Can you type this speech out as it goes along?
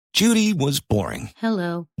Judy was boring.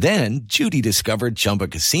 Hello. Then Judy discovered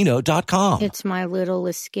ChumbaCasino.com. It's my little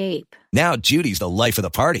escape. Now Judy's the life of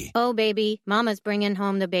the party. Oh, baby, mama's bringing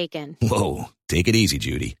home the bacon. Whoa, take it easy,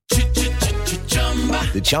 Judy.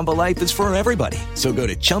 The Chumba life is for everybody. So go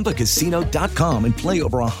to ChumbaCasino.com and play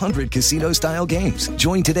over 100 casino-style games.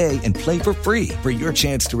 Join today and play for free for your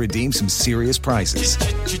chance to redeem some serious prizes.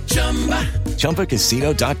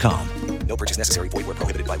 ChumbaCasino.com. No purchase necessary. Void where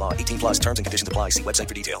prohibited by law. 18 plus terms and conditions apply. See website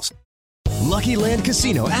for details. Lucky Land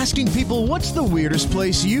Casino, asking people, what's the weirdest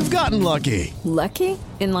place you've gotten lucky? Lucky?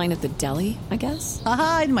 In line at the deli, I guess?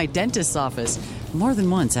 Aha, in my dentist's office. More than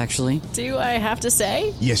once, actually. Do I have to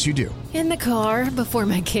say? Yes, you do. In the car before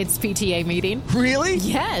my kids' PTA meeting. Really?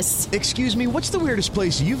 Yes. Excuse me, what's the weirdest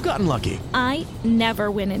place you've gotten lucky? I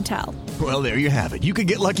never win and tell. Well, there you have it. You can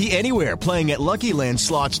get lucky anywhere, playing at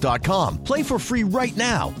LuckyLandSlots.com. Play for free right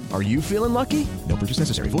now. Are you feeling lucky? No purchase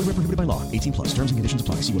necessary. Void where prohibited by law. 18 plus. Terms and conditions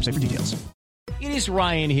apply. See website for details. It is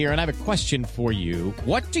Ryan here, and I have a question for you.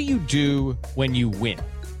 What do you do when you win?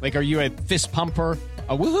 Like, are you a fist pumper,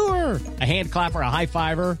 a woohooer, a hand clapper, a high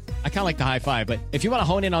fiver? I kind of like the high five, but if you want to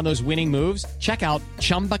hone in on those winning moves, check out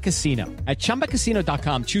Chumba Casino. At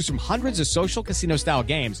ChumbaCasino.com, choose from hundreds of social casino-style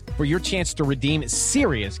games for your chance to redeem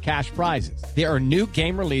serious cash prizes. There are new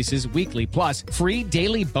game releases weekly, plus free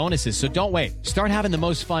daily bonuses, so don't wait. Start having the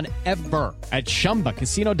most fun ever at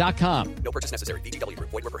ChumbaCasino.com. No purchase necessary. VGW Group.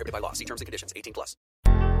 Void where prohibited by law. See terms and conditions. 18 plus.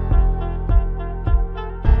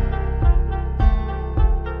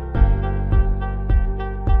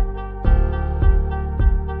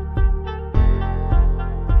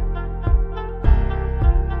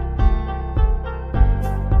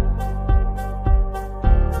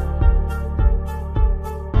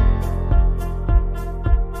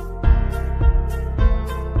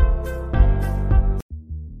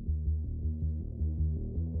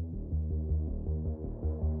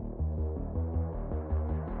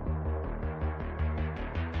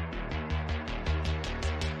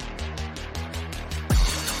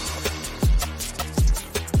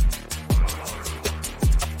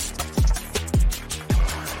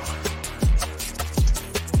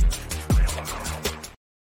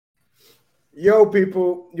 Yo,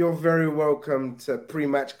 people, you're very welcome to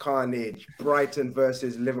pre-match Khanage, Brighton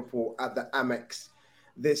versus Liverpool at the Amex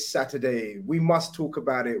this Saturday. We must talk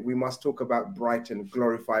about it. We must talk about Brighton,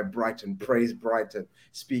 glorify Brighton, praise Brighton,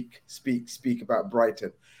 speak about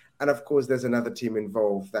Brighton. And of course, there's another team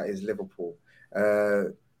involved, that is Liverpool.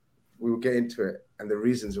 We will get into it and the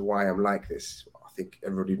reasons why I'm like this. I think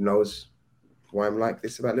everybody knows why I'm like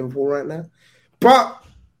this about Liverpool right now. But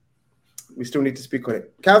we still need to speak on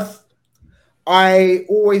it. Cav, I'm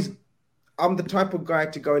the type of guy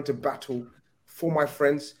to go into battle for my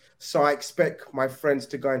friends. So I expect my friends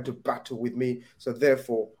to go into battle with me. So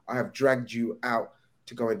therefore, I have dragged you out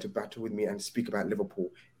to go into battle with me and speak about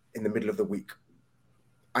Liverpool in the middle of the week.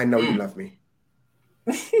 I know you love me.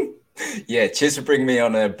 Yeah, cheers for bringing me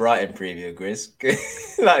on a Brighton preview, Grizz.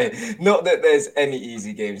 Like, not that there's any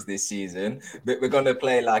easy games this season, but we're going to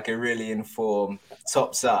play like a really informed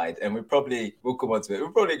top side. And we'll come on to it.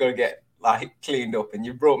 We're probably going to get like cleaned up, and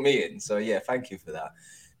you brought me in. So yeah, thank you for that.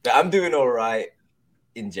 But I'm doing all right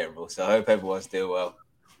in general. So I hope everyone's doing well.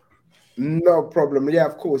 No problem. Yeah,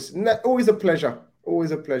 of course. Always a pleasure.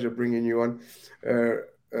 Always a pleasure bringing you on.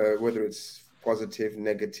 Whether it's positive,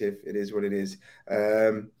 negative, it is what it is.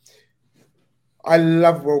 I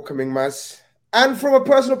love welcoming Maz. And from a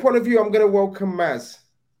personal point of view, I'm going to welcome Maz.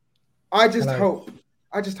 I just hope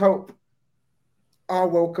our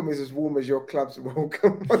welcome is as warm as your club's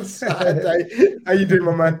welcome on Saturday. How you doing,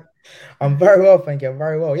 my man? I'm very well, thank you. I'm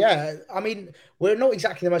very well. Yeah, I mean, we're not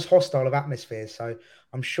exactly the most hostile of atmospheres, so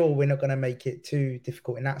I'm sure we're not going to make it too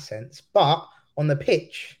difficult in that sense. But on the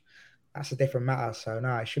pitch, that's a different matter. So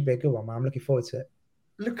no, it should be a good one, man. I'm looking forward to it.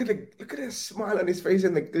 Look at the smile on his face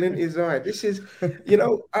and the glint in his eye. This is,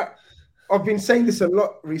 I've been saying this a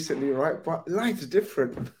lot recently, right? But life's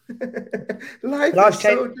different. Life's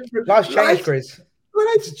so different. Life's changed, Chris.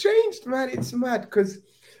 Life's changed, man. It's mad because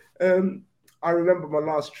I remember my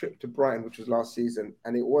last trip to Brighton, which was last season,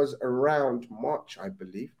 and it was around March, I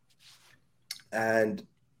believe. And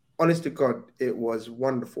honest to God, it was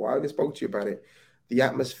wonderful. I only spoke to you about it. The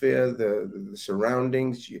atmosphere, the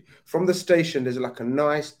surroundings. From the station, there's like a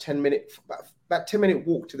nice 10-minute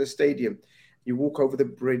walk to the stadium. You walk over the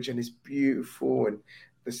bridge, and it's beautiful. And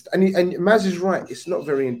Maz is right. It's not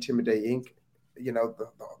very intimidating. You know,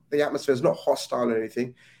 the atmosphere is not hostile or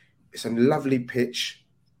anything. It's a lovely pitch,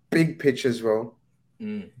 big pitch as well.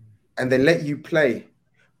 And they let you play.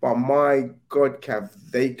 But my God, Cav,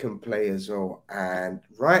 they can play as well. And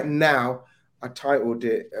right now, I titled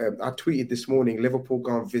it, I tweeted this morning, Liverpool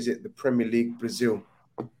go and visit the Premier League Brazil.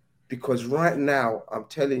 Because right now, I'm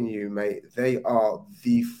telling you, mate, they are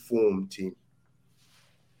the form team.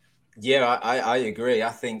 Yeah, I agree. I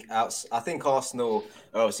think Arsenal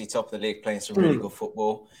are obviously top of the league, playing some really good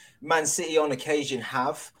football. Man City on occasion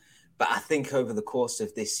have, but I think over the course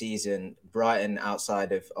of this season, Brighton,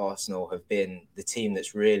 outside of Arsenal, have been the team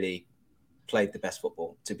that's really played the best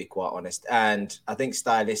football, to be quite honest. And I think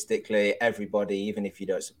stylistically, everybody, even if you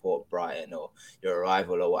don't support Brighton or you're a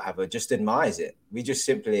rival or whatever, just admires it. We just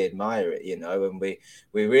simply admire it, and we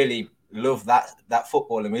really love that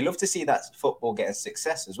football, and we love to see that football getting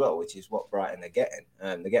success as well, which is what Brighton are getting.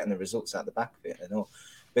 They're getting the results out the back of it and all.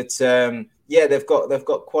 But they've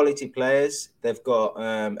got quality players. They've got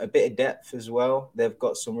a bit of depth as well. They've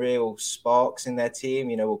got some real sparks in their team.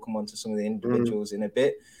 We'll come on to some of the individuals in a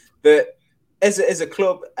bit, but as a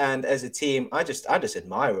club and as a team, I just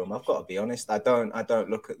admire them. I've got to be honest. I don't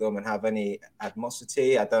look at them and have any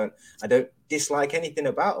animosity. I don't dislike anything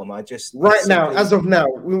about them. I just as of now,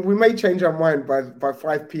 we may change our mind by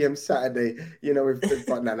 5 p.m. Saturday.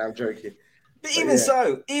 But no, I'm joking. But even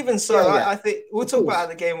so, I think we'll talk about how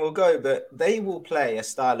the game will go. But they will play a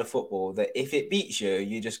style of football that if it beats you,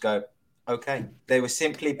 you just go, okay, they were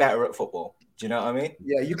simply better at football. Do you know what I mean?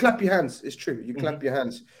 Yeah, you clap your hands. It's true. You clap your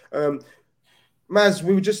hands. Maz,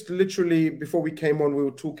 we were just literally, before we came on, we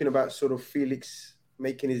were talking about sort of Felix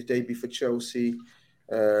making his debut for Chelsea.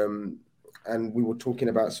 And we were talking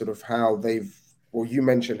about sort of how you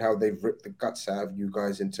mentioned how they've ripped the guts out of you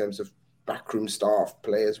guys in terms of backroom staff,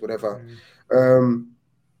 players, whatever.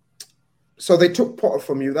 So they took Potter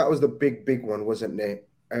from you. That was the big one, wasn't it?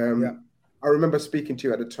 I remember speaking to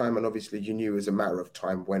you at the time, and obviously you knew it was a matter of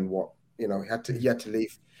time when he had to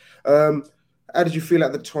leave. How did you feel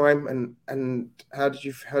at the time, and how do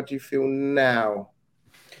you feel now?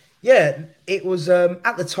 Yeah, it was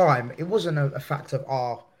at the time. It wasn't a fact of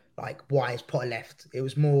why is Potter left. It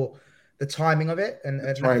was more the timing of it, and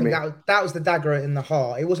I think that was the dagger in the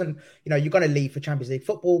heart. It wasn't, you're going to leave for Champions League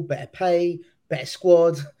football, better pay, better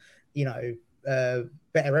squad,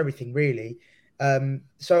 better everything really.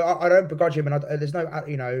 So I don't begrudge him, and there's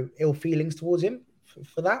no ill feelings towards him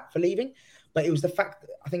for leaving. But it was the fact,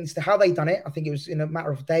 I think it's how they done it. I think it was in a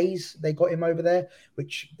matter of days they got him over there,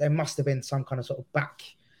 which there must have been some kind of sort of back,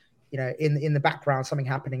 in the background, something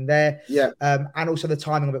happening there. Yeah. And also the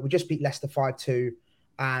timing of it. We just beat Leicester 5-2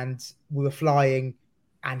 and we were flying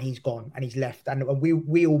and he's gone and he's left. And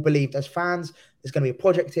we all believed as fans, there's going to be a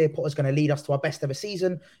project here. Potter's going to lead us to our best ever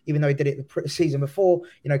season, even though he did it the season before.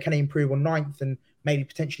 Can he improve on 9th and maybe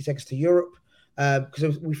potentially take us to Europe?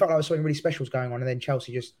 Because we felt like something really special was going on, and then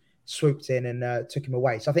Chelsea just swooped in and took him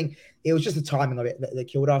away. So I think it was just the timing of it that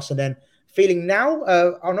killed us. And then feeling now,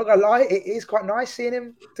 I'm not gonna lie, it is quite nice seeing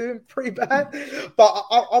him doing pretty bad. But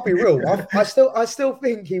I'll be real, I still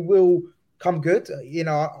think he will come good.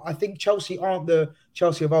 I think Chelsea aren't the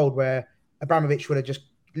Chelsea of old where Abramovich would have just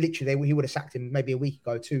literally he would have sacked him maybe a week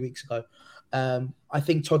ago, 2 weeks ago. I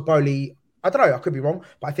think Todd Bowley, I don't know, I could be wrong,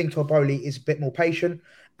 but I think Todd Bowley is a bit more patient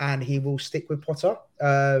and he will stick with Potter.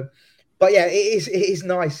 But yeah, it is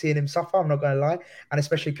nice seeing him suffer, I'm not going to lie. And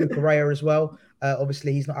especially Cucurella as well.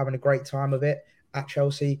 Obviously, he's not having a great time of it at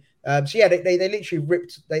Chelsea. So yeah, they literally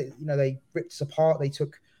ripped us apart. They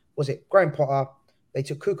took, Graham Potter, they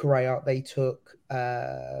took Cucurella, they took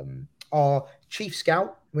our chief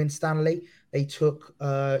scout, Win Stanley, they took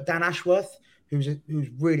Dan Ashworth, who's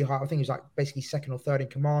really high. I think he was like basically second or third in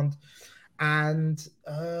command. And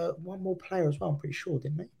one more player as well, I'm pretty sure,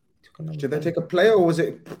 didn't they? Did they take a player, or was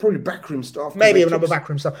it probably backroom staff? Maybe another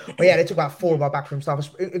backroom staff. But yeah, they took about 4 of our backroom staff,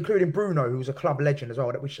 including Bruno, who was a club legend as well,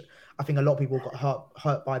 which I think a lot of people got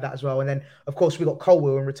hurt by that as well. And then, of course, we got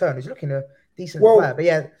Colwell in return, who's looking a decent player. But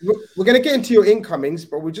yeah, we're going to get into your incomings,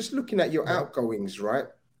 but we're just looking at your outgoings, right?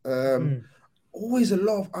 Always a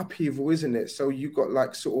lot of upheaval, isn't it? So you got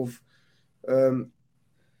like sort of...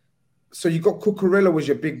 so you got Cucurella was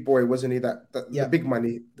your big boy, wasn't he? The big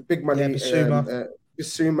money. Yeah,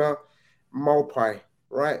 Bissouma, Malpai,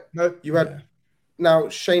 right? No, you had now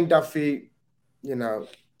Shane Duffy.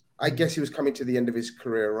 I guess he was coming to the end of his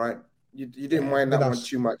career, right? You didn't mind that one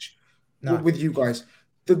too much. No. With you guys,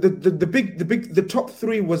 the top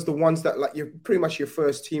 3 was the ones that you're pretty much your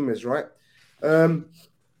first teamers, right?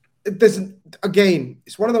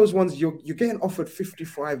 It's one of those ones you're getting offered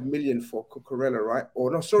 55 million for Cucurella, right?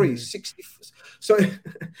 Or no, sorry, 60. So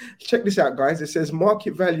check this out, guys. It says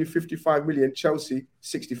market value 55 million, Chelsea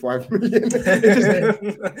 65 million.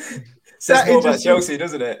 Says more about Chelsea,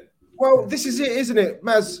 doesn't it? Well, this is it, isn't it,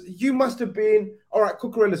 Maz? You must have been all right.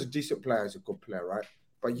 Cucurella's a decent player. He's a good player, right?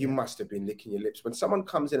 but you must have been licking your lips when someone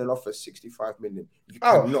comes in and offers 65 million. You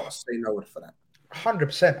cannot say no for that.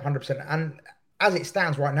 100%, 100%. And as it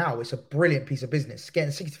stands right now, it's a brilliant piece of business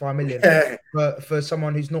getting 65 million for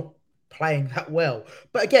someone who's not playing that well.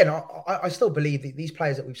 But again, I still believe that these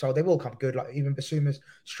players that we've sold, they will come good. Like even Basuma's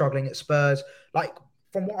struggling at Spurs. Like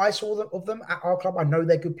from what I saw of them at our club, I know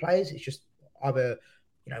they're good players. It's just either,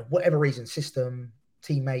 whatever reason, system,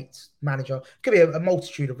 teammates, manager, could be a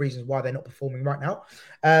multitude of reasons why they're not performing right now.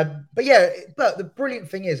 But the brilliant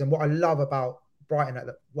thing is, and what I love about Brighton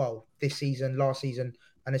this season, last season,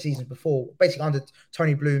 and the seasons before, basically under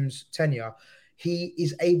Tony Bloom's tenure, he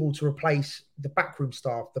is able to replace the backroom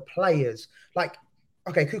staff, the players. Like,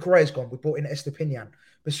 okay, Kukureya's gone, we brought in Estepinian.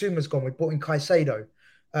 Basuma's gone, we brought in Caicedo.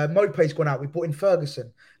 Mope's gone out, we brought in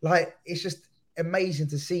Ferguson. Like, it's just amazing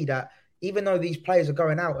to see that even though these players are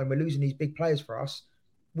going out and we're losing these big players for us,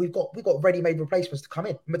 we've got ready-made replacements to come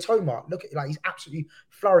in. Matoma, look at he's absolutely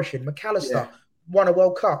flourishing. McAllister won a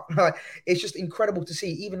World Cup. Like, it's just incredible to see,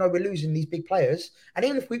 even though we're losing these big players, and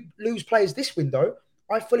even if we lose players this window,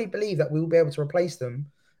 I fully believe that we will be able to replace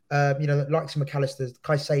them. Like some McAllisters,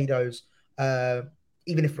 Caicedos,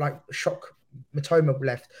 even if Shock Matoma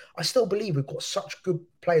left, I still believe we've got such good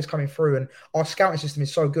players coming through, and our scouting system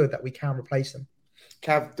is so good that we can replace them.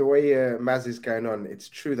 Cav, the way Maz is going on, it's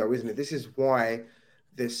true though, isn't it? This is why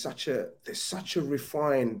there's such a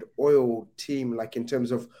refined oil team, like in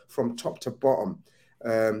terms of from top to bottom,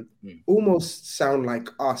 almost sound like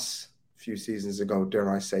us a few seasons ago,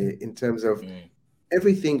 dare I say it, in terms of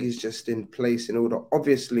everything is just in place in order.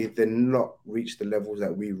 Obviously, they're not reached the levels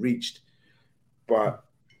that we reached,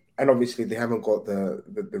 and obviously they haven't got the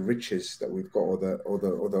riches that we've got, or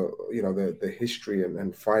the history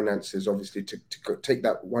and finances, obviously to take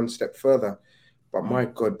that one step further. But my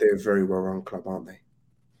God, they're a very well-run club, aren't they?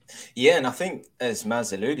 Yeah, and I think, as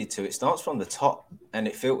Maz alluded to, it starts from the top and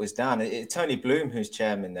it filters down. It's Tony Bloom who's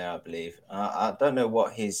chairman there, I believe. I don't know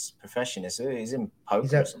what his profession is. He's in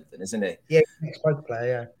poker or something, isn't he? Yeah, he's a poker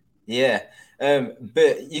player, yeah.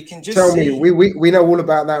 But you can just tell me, we know all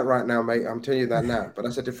about that right now, mate. I'm telling you that now, but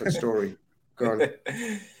that's a different story. Go on.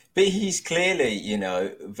 But he's clearly,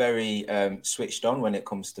 very switched on when it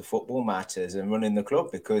comes to football matters and running the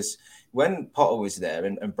club, because when Potter was there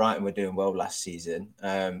and Brighton were doing well last season,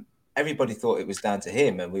 everybody thought it was down to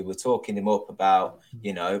him. And we were talking him up about,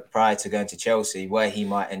 prior to going to Chelsea, where he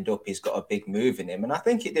might end up. He's got a big move in him. And I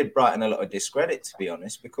think it did Brighton a lot of discredit, to be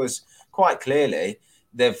honest, because quite clearly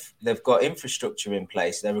they've got infrastructure in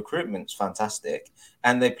place. Their recruitment's fantastic,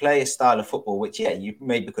 and they play a style of football which, you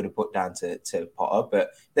maybe could have put down to Potter, but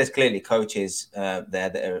there's clearly coaches there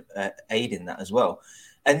that are aiding that as well.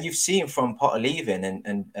 And you've seen from Potter leaving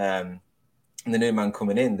and the new man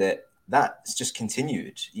coming in that's just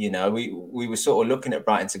continued. We were sort of looking at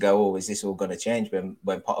Brighton to go, oh, is this all going to change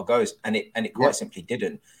when Potter goes? And it quite simply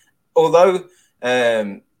didn't. Although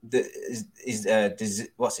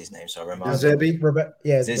what's his name? Sorry, De Zerbi. Roberto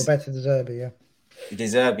De Zerbi, De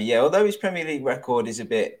Zerbi, yeah. Although his Premier League record is a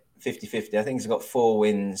bit 50-50, I think he's got 4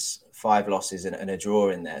 wins, 5 losses, and a draw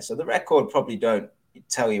in there. So the record probably don't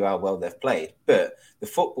tell you how well they've played, but the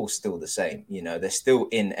football's still the same. They're still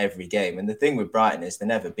in every game. And the thing with Brighton is they're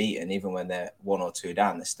never beaten, even when they're 1 or 2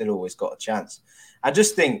 down. They've still always got a chance. I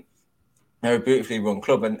just think they're a beautifully run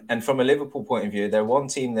club. And from a Liverpool point of view, they're one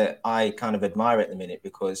team that I kind of admire at the minute,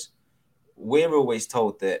 because we're always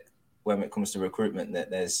told that when it comes to recruitment, that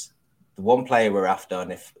there's the one player we're after,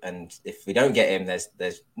 and if we don't get him,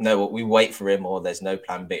 there's no, we wait for him, or there's no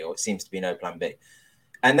plan B, or it seems to be no plan B.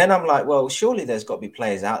 And then I'm like, well, surely there's got to be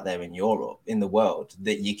players out there in Europe, in the world,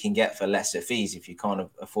 that you can get for lesser fees if you can't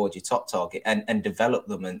afford your top target, and develop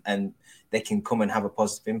them, and they can come and have a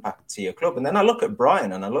positive impact to your club. And then I look at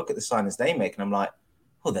Brighton and I look at the signings they make, and I'm like,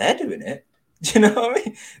 well, they're doing it. Do you know what I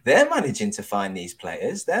mean? They're managing to find these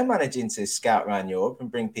players. They're managing to scout around Europe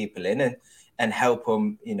and bring people in and help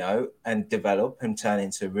them, and develop and turn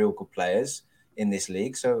into real good players in this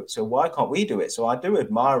league. So why can't we do it? So I do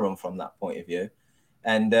admire them from that point of view.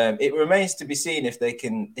 And it remains to be seen if they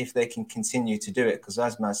can continue to do it, because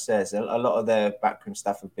as Maz says, a lot of their backroom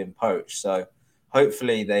staff have been poached. So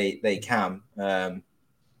hopefully they can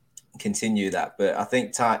continue that. But I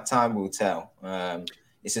think time will tell.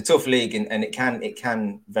 It's a tough league, and it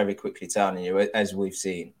can very quickly turn on you, as we've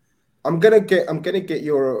seen. I'm gonna get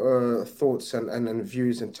your thoughts and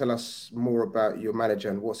views, and tell us more about your manager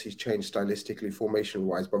and what's he's changed stylistically, formation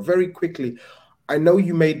wise. But very quickly, I know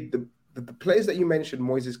you made the players that you mentioned,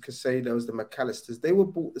 Moises Caicedos, the McAllisters, they were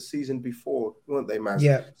bought the season before, weren't they, Maz?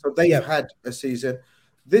 Yeah. So they've had a season.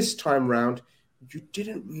 This time round, you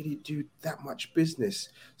didn't really do that much business.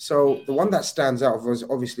 So the one that stands out was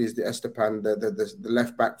obviously is the Estepan, the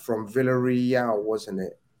left back from Villarreal, wasn't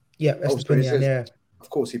it? Yeah, Estepan, yeah. Of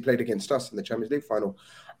course, he played against us in the Champions League final.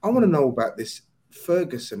 I want to know about this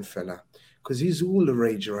Ferguson fella, because he's all the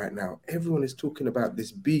rage right now. Everyone is talking about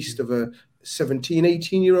this beast of a 17,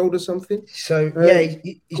 18-year-old or something. So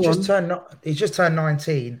he's just turned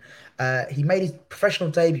 19. He made his professional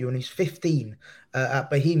debut when he's 15 at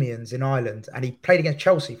Bohemians in Ireland, and he played against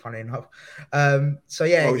Chelsea, funny enough. So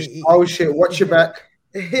yeah. Shit! Watch your back.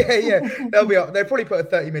 yeah. They'll probably put a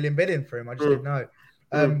 30 million bid in for him. I just didn't know.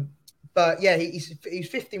 But yeah, he's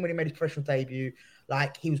 15 when he made his professional debut.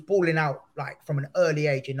 Like, he was balling out like from an early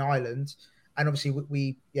age in Ireland, and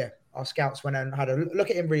obviously our scouts went and had a look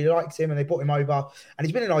at him, really liked him, and they brought him over. And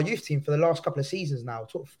he's been in our youth team for the last couple of seasons now,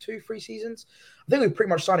 2-3 seasons. I think we pretty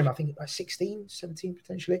much signed him, I think, like 16, 17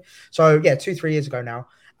 potentially. So yeah, 2-3 years ago now.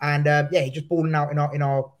 And he's just balling out in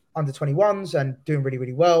our under 21s and doing really,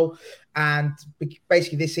 really well. And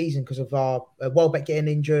basically this season, because of our Welbeck getting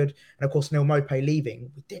injured and of course Neil Maupay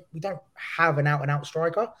leaving, we don't have an out-and-out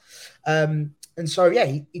striker. And so, yeah,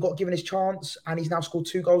 he got given his chance, and he's now scored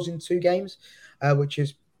 2 goals in 2 games, which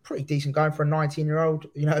is pretty decent going for a 19-year-old,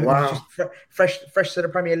 Wow. Just fresh to the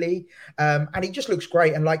Premier League. And he just looks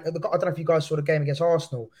great. And like, I don't know if you guys saw the game against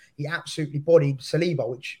Arsenal, he absolutely bodied Saliba,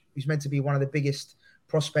 which is meant to be one of the biggest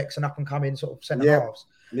prospects and up-and-coming sort of centre-halves.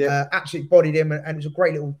 Yeah. Absolutely bodied him, and it was a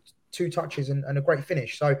great little 2 touches and a great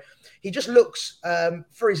finish. So he just looks,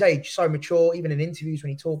 for his age, so mature. Even in interviews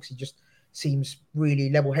when he talks, he just seems really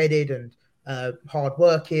level-headed and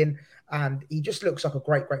hard-working. And he just looks like a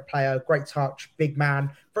great player, great touch, big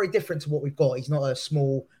man, very different to what we've got. He's not a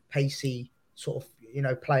small, pacey sort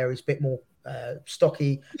of, player. He's a bit more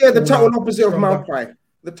stocky. Yeah, the total opposite of Maupay.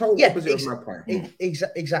 The total opposite of Maupay.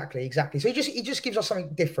 Exactly. So he just gives us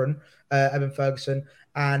something different, Evan Ferguson.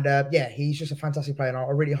 And he's just a fantastic player. And I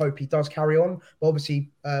really hope he does carry on. But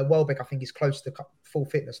obviously, Welbeck, I think, is close to full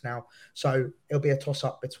fitness now. So it'll be a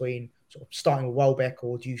toss-up between sort of starting with Welbeck,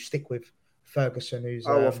 or do you stick with Ferguson, who's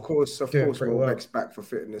of course, Welbeck's back for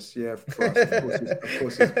fitness. Yeah, of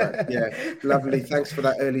course he's back. Yeah, lovely. Thanks for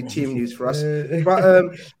that early team news for us.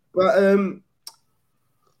 But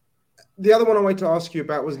the other one I wanted to ask you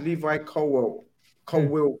about was Levi Colwill.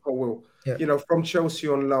 Yeah. From Chelsea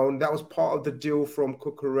on loan. That was part of the deal from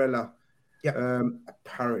Cucurella. Yeah.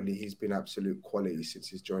 Apparently, he's been absolute quality since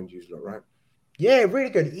he's joined you lot, right? Yeah, really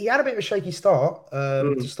good. He had a bit of a shaky start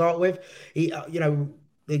to start with. He,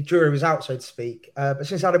 the jury was out, so to speak. But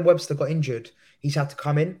since Adam Webster got injured, he's had to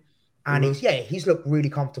come in, and he's looked really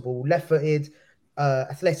comfortable, left-footed,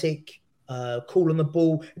 athletic, cool on the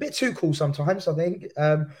ball, a bit too cool sometimes, I think.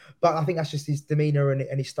 But I think that's just his demeanour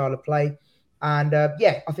and his style of play. And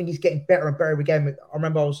I think he's getting better and better every game. I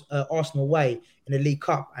remember I was Arsenal away in the League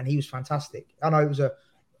Cup, and he was fantastic. I know it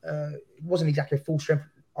wasn't exactly a full strength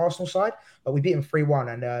Arsenal side, but we beat him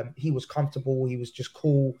 3-1, and he was comfortable. He was just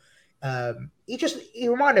cool. He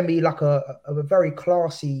reminded me like of a very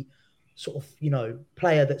classy sort of,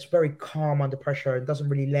 player that's very calm under pressure and doesn't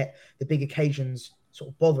really let the big occasions sort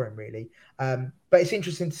of bother him really. But it's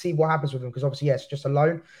interesting to see what happens with him, because obviously, it's just a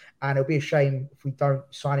loan, and it'll be a shame if we don't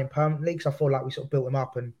sign him permanently, because I feel like we sort of built him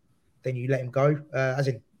up and then you let him go, as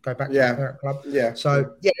in go back to the parent club. Yeah.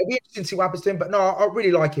 So it'll be interesting to see what happens to him. But no, I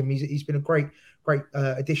really like him. He's been a great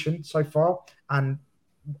addition so far. And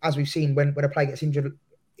as we've seen, when a player gets injured,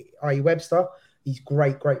 i.e. Webster, he's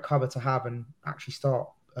great cover to have and actually start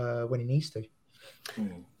when he needs to.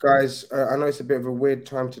 Guys, I know it's a bit of a weird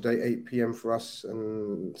time today, 8 p.m. for us,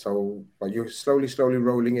 and so but you're slowly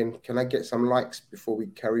rolling in. Can I get some likes before we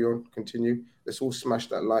continue? Let's all smash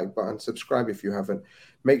that like button. Subscribe if you haven't.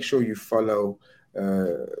 Make sure you follow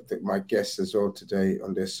my guests as well today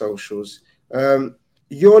on their socials.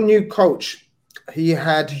 Your new coach, he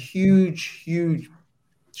had huge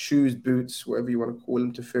shoes, boots, whatever you want to call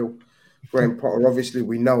them, to fill. Graham Potter, obviously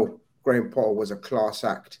we know Graham Potter was a class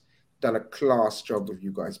act, done a class job with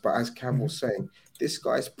you guys. But as Cav was saying, this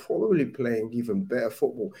guy's probably playing even better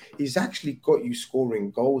football. He's actually got you scoring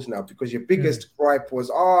goals now, because your biggest gripe was,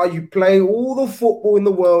 you play all the football in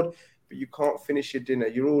the world, but you can't finish your dinner.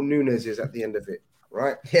 You're all Nunez's at the end of it,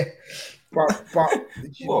 right? Yeah. But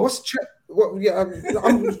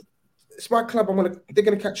it's my club. They're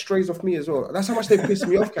gonna catch strays off me as well. That's how much they pissed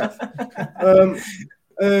me off, Cav.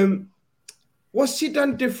 What's he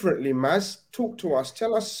done differently, Maz? Talk to us.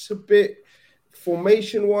 Tell us a bit,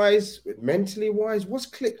 formation-wise, mentally-wise. What's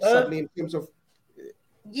clicked suddenly in terms of?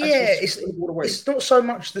 It's not so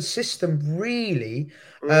much the system really,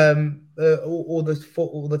 or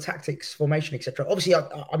the tactics, formation, etc. Obviously,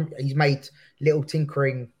 he's made little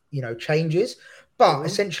tinkering changes. But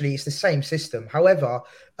essentially, it's the same system. However,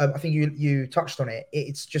 I think you touched on it.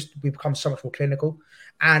 It's just we've become so much more clinical,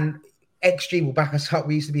 and XG will back us up.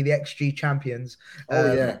 We used to be the XG champions.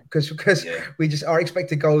 Because we just our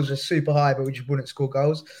expected goals are super high, but we just wouldn't score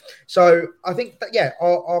goals. So I think that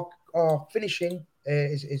our finishing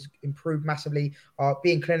is improved massively.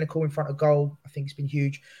 Being clinical in front of goal, I think, has been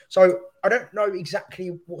huge. So I don't know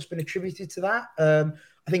exactly what's been attributed to that.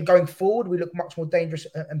 I think going forward, we look much more dangerous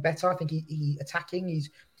and better. I think he attacking.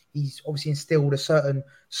 He's obviously instilled a certain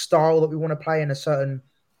style that we want to play in a certain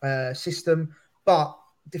system. But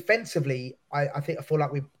defensively, I feel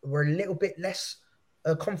like we're a little bit less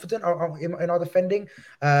confident in our defending.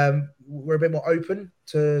 We're a bit more open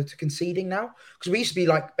to conceding now, because we used to be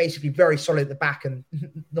like basically very solid at the back and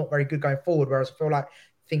not very good going forward. Whereas I feel like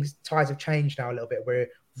tides have changed now a little bit. We're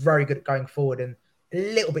very good at going forward and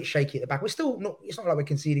a little bit shaky at the back. We're still not. It's not like we're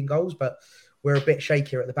conceding goals, but we're a bit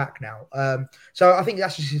shakier at the back now. So I think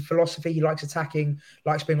that's just his philosophy. He likes attacking,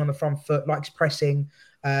 likes being on the front foot, likes pressing,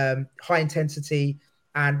 high intensity,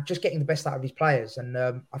 and just getting the best out of his players. And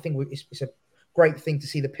I think it's a great thing to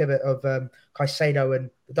see the pivot of Caicedo and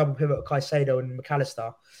the double pivot of Caicedo and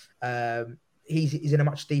McAllister. He's in a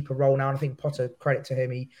much deeper role now, and I think Potter, credit to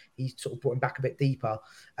him, he's sort of brought him back a bit deeper.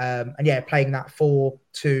 And playing that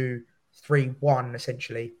 4-2-3-1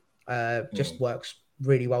 essentially just works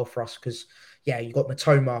really well for us, because you've got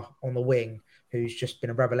Matoma on the wing, who's just been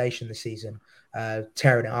a revelation this season,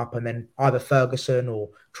 tearing it up, and then either Ferguson or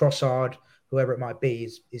Trossard, whoever it might be,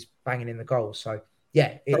 is banging in the goals. So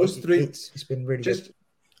it's been really good.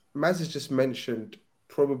 Maz has just mentioned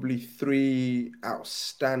probably three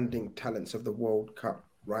outstanding talents of the World Cup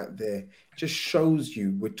right there. Just shows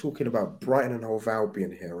you we're talking about Brighton and Hove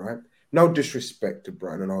Albion here, right? No disrespect to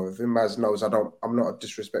Brighton and Hove Albion. Maz knows I'm not a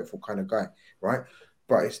disrespectful kind of guy, right?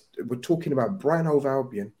 But we're talking about Brighton, Hove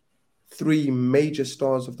Albion, three major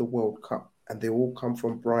stars of the World Cup, and they all come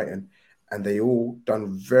from Brighton, and they all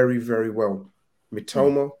done very, very well.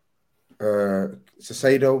 Mitoma,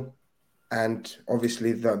 Caicedo, and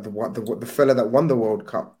obviously the fella that won the World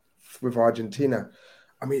Cup with Argentina.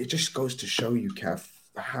 I mean, it just goes to show you, Kath,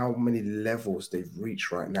 how many levels they've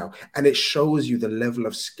reached right now. And it shows you the level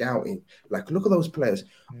of scouting. Like, look at those players.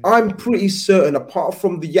 I'm pretty certain, apart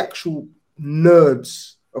from the actual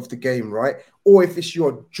nerds of the game, right? Or if it's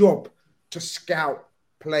your job to scout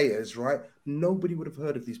players, right? Nobody would have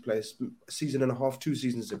heard of these players a season and a half, 2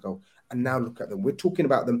 seasons ago. And now look at them. We're talking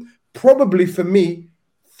about them. Probably, for me,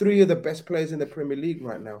 3 of the best players in the Premier League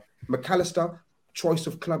right now. McAllister, choice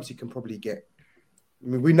of clubs he can probably get. I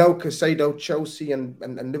mean, we know Caicedo, Chelsea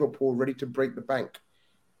and Liverpool ready to break the bank.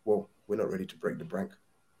 Well, we're not ready to break the bank,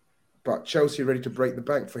 but Chelsea ready to break the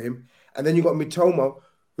bank for him. And then you got Mitoma,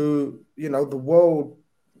 who, the world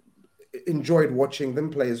enjoyed watching them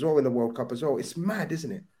play as well in the World Cup as well. It's mad,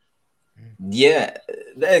 isn't it? Yeah,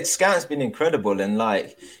 the scout's been incredible, and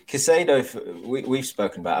like Caicedo, we've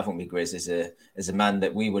spoken about, haven't we, Grizz, as a man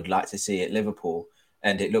that we would like to see at Liverpool,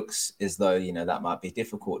 and it looks as though that might be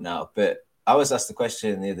difficult now. But I was asked the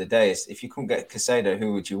question the other day: is if you couldn't get Caicedo,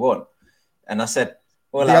 who would you want? And I said,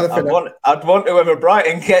 well, I'd want whoever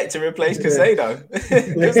Brighton get to replace Caicedo,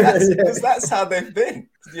 because that's how they've been,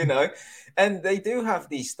 And they do have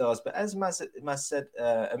these stars, but as Maz said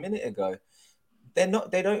a minute ago,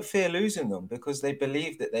 they don't fear losing them, because they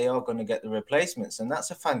believe that they are going to get the replacements, and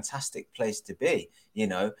that's a fantastic place to be.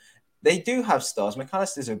 They do have stars.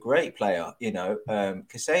 McAllister's a great player,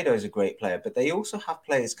 Caicedo is a great player, but they also have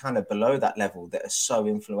players kind of below that level that are so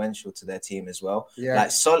influential to their team as well. Yeah.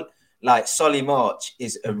 Like Solly March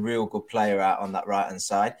is a real good player out on that right-hand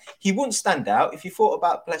side. He wouldn't stand out. If you thought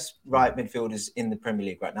about best right midfielders in the Premier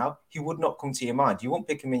League right now, he would not come to your mind. You won't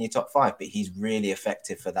pick him in your top 5, but he's really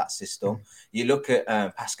effective for that system. You look at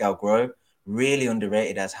Pascal Gross, really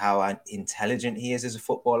underrated as how intelligent he is as a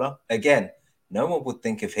footballer. Again, no one would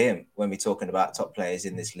think of him when we're talking about top players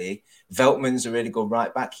in this league. Veltman's a really good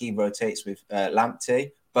right back. He rotates with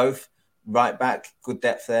Lamptey. Both right back, good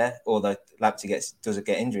depth there, although Lamptey doesn't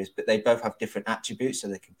get injuries, but they both have different attributes, so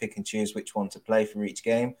they can pick and choose which one to play for each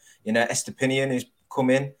game. Estepinian, who's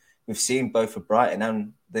come in, we've seen both for Brighton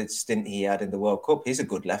and the stint he had in the World Cup. He's a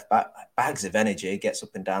good left back, bags of energy, gets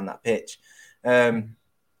up and down that pitch. And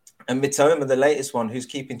Mitoma, the latest one, who's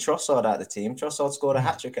keeping Trossard out of the team. Trossard scored a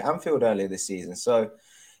hat-trick at Anfield earlier this season. So,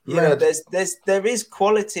 there is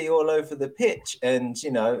quality all over the pitch. And,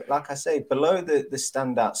 like I say, below the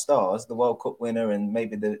standout stars, the World Cup winner and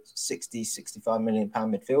maybe the 65 million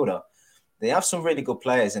pound midfielder, they have some really good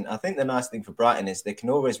players. And I think the nice thing for Brighton is they can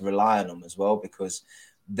always rely on them as well, because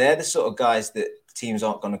they're the sort of guys that teams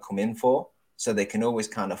aren't going to come in for. so they can always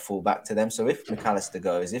kind of fall back to them. So if McAllister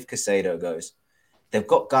goes, if Caicedo goes, they've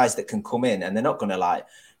got guys that can come in and they're not going to like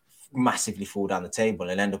massively fall down the table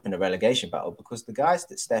and end up in a relegation battle, because the guys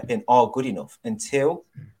that step in are good enough until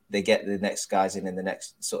they get the next guys in the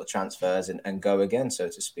next sort of transfers and go again, so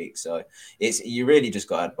to speak. So you really just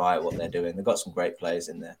got to admire what they're doing. They've got some great players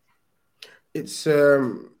in there. It's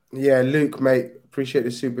Luke, mate, appreciate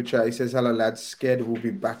the super chat. He says, hello lads, scared we'll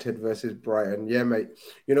be battered versus Brighton. Yeah, mate,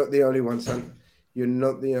 you're not the only one, son. You're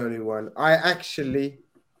not the only one.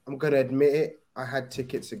 I'm gonna admit it, I had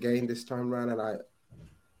tickets again this time round, and I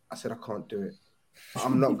said I can't do it.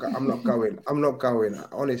 I'm not going,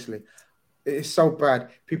 honestly. It's so bad.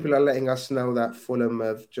 People are letting us know that Fulham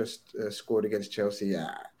have just scored against Chelsea.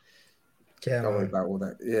 Yeah, don't worry about all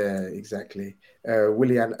that. Yeah, exactly.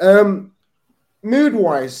 Willian.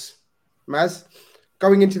 Mood-wise, Maz,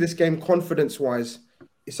 going into this game, confidence-wise,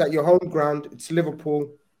 it's at your home ground. It's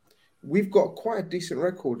Liverpool. We've got quite a decent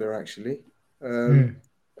record there, actually. And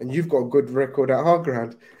you've got a good record at our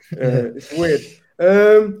ground. It's weird.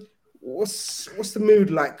 What's the mood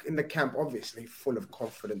like in the camp? Obviously, full of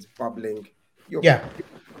confidence, bubbling. You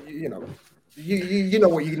know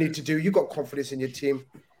what you need to do. You got confidence in your team.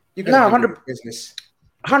 You're going to do business.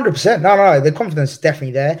 100%. No, the confidence is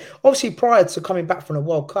definitely there. Obviously, prior to coming back from the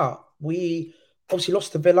World Cup, we obviously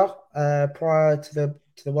lost to Villa prior to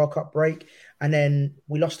the World Cup break, and then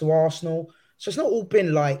we lost to Arsenal. So it's not all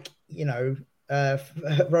been like,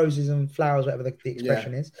 roses and flowers, whatever the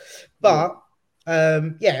expression is. But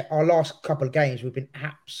our last couple of games we've been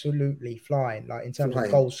absolutely flying. Like in terms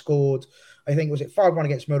of goals scored, I think was it 5-1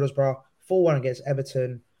 against Middlesbrough, 4-1 against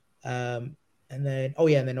Everton. And then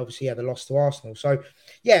obviously the loss to Arsenal. So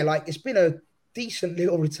it's been a decent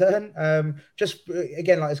little return. Just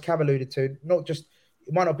again, like as Cav alluded to, not just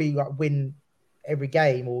it might not be like win every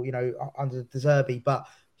game or under De Zerbi, but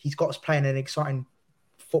he's got us playing an exciting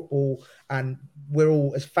football, and we're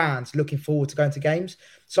all as fans looking forward to going to games.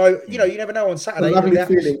 So you never know on Saturday. It's a lovely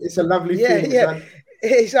feeling. It's a lovely feeling. Yeah.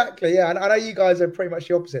 Exactly, yeah. And I know you guys are pretty much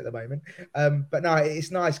the opposite at the moment. But no, it's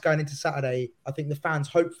nice going into Saturday. I think the fans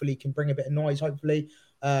hopefully can bring a bit of noise, hopefully.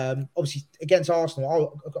 Obviously, against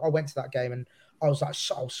Arsenal, I went to that game and I was like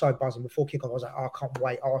so buzzing before kickoff. I was like, I can't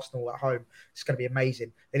wait. Arsenal at home. It's going to be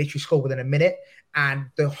amazing. They literally scored within a minute and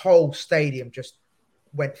the whole stadium just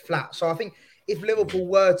went flat. So I think if Liverpool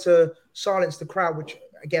were to silence the crowd, which,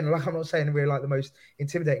 again, like I'm not saying we're like the most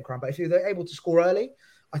intimidating crowd, but if they're able to score early,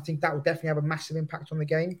 I think that will definitely have a massive impact on the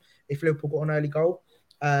game if Liverpool got an early goal.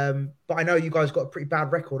 But I know you guys got a pretty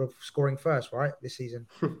bad record of scoring first, right, this season.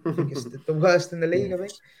 I think it's the worst in the league, I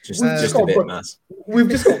think. Just a bit, man. We've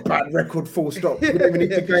just got a bad record, full stop. We don't even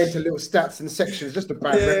need to go into little stats and sections, just a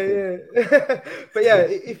bad record. Yeah. But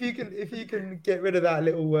if you can get rid of that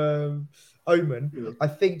little omen, I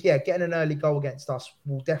think, getting an early goal against us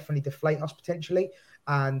will definitely deflate us potentially.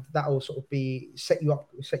 And that will sort of set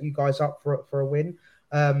you guys up for a win.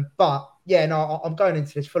 I'm going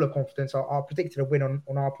into this full of confidence. I predicted a win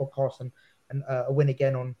on our podcast and a win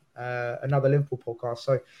again on another Liverpool podcast.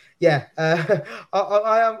 So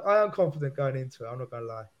I am confident going into it. I'm not going to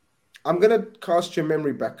lie. I'm going to cast your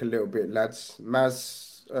memory back a little bit, lads.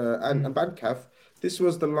 Maz and Badcav. This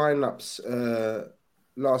was the lineups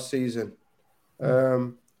last season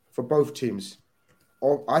for both teams.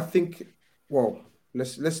 I think. Well,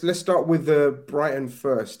 let's start with Brighton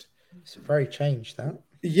first. It's very changed, that.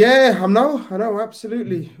 Yeah, I know,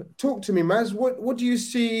 absolutely. Talk to me, Maz. What do you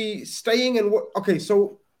see staying and what? Okay,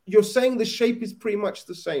 so you're saying the shape is pretty much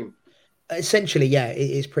the same. Essentially, yeah, it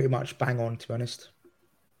is pretty much bang on, to be honest.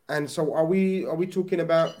 And so are we talking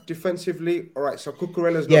about defensively? All right, so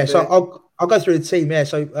Cucurella's not there. So I'll go through the team. Yeah,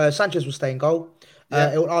 so Sanchez will stay in goal.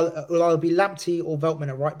 It will either be Lamptey or Veltman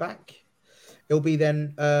at right back. It'll be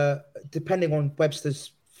then, depending on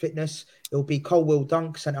Webster's fitness, it'll be Colwill,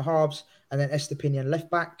 Dunk, centre halves, and then Estepinian left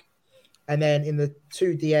back. And then in the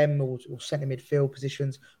two DM or centre midfield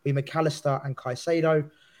positions, will be McAllister and Caicedo.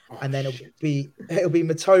 And then it'll be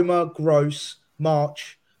Matoma, Gross,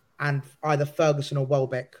 March, and either Ferguson or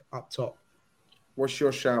Welbeck up top. What's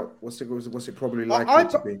your shout? What's it probably likely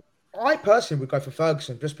to be? I personally would go for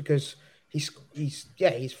Ferguson just because his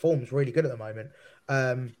form's really good at the moment.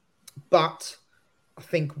 But I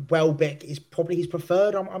think Welbeck is probably his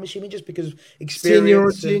preferred. I'm assuming just because of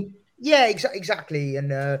experience. Seniority. Exactly.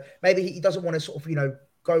 And maybe he doesn't want to sort of,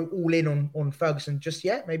 go all in on Ferguson just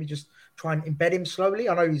yet. Maybe just try and embed him slowly.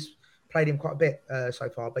 I know he's played him quite a bit so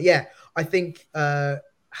far. But I think, I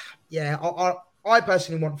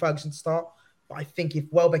personally want Ferguson to start. But I think if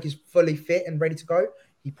Welbeck is fully fit and ready to go,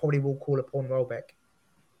 he probably will call upon Welbeck.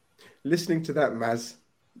 Listening to that, Maz,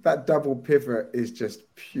 that double pivot is just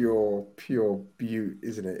pure beaut,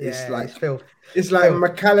 isn't it? Yeah, it's like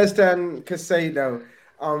McAllister and Casado.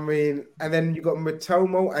 I mean, and then you got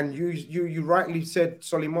Matomo, and you rightly said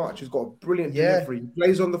Solly March has got a brilliant delivery. He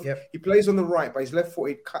plays on the right, but his left foot,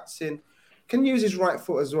 he cuts in, can use his right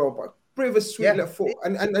foot as well, but bit of a sweet left foot,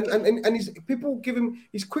 and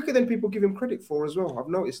he's quicker than people give him credit for as well. I've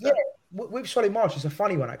noticed that. With Solly March, it's a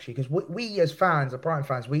funny one actually, because we as fans, the Brighton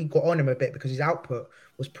fans, we got on him a bit because his output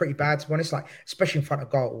was pretty bad, to be honest. Like, especially in front of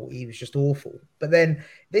goal, he was just awful. But then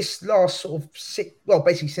this last sort of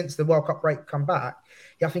basically since the World Cup break come back,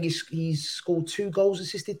 I think he's scored 2 goals,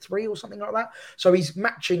 assisted 3 or something like that. So he's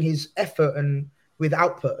matching his effort and with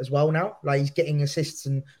output as well now. Like, he's getting assists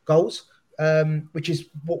and goals, which is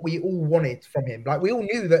what we all wanted from him. Like, we all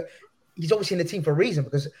knew that he's obviously in the team for a reason,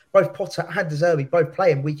 because both Potter and De Zerbi both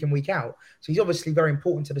play him week in, week out. So he's obviously very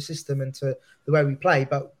important to the system and to the way we play.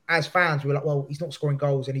 But as fans, we're like, well, he's not scoring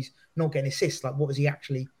goals and he's not getting assists. Like, what is he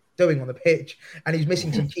actually doing on the pitch? And he's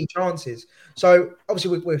missing some key chances. So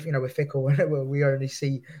obviously we're fickle, and we only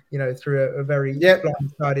see, through a very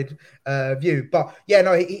blindsided view. But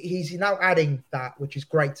he's now adding that, which is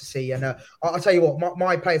great to see. And I'll tell you what,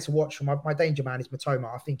 my player to watch for my danger man is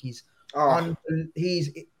Matoma. I think he's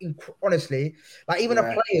honestly, like, even the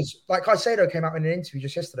players, like Caicedo came out in an interview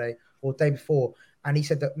just yesterday or the day before, and he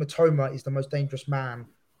said that Matoma is the most dangerous man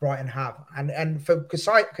Brighton have, and for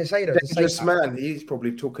Caicedo, dangerous man, he's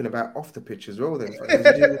probably talking about off the pitch as well. Then,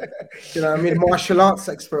 you know what I mean, martial arts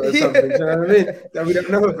expert or something. You know what I mean, that we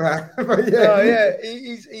don't know about. But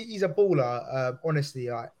he's a baller. Honestly,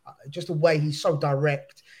 just the way he's so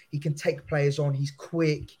direct, he can take players on. He's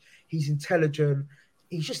quick, he's intelligent.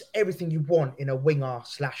 He's just everything you want in a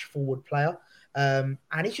winger/forward player. And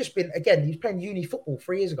he's just been, again, he's playing uni football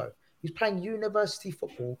 3 years ago. He's playing university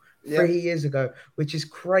football 3 years ago, which is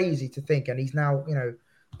crazy to think. And he's now,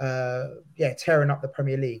 tearing up the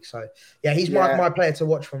Premier League. So, he's my player to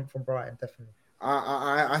watch from Brighton, definitely.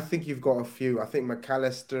 I think you've got a few. I think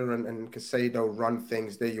McAllister and Casado run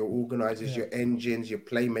things. They're your organisers, your engines, your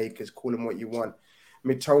playmakers, call them what you want.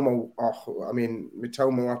 Mitomo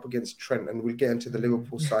up against Trent, and we'll get into the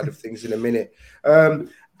Liverpool side of things in a minute.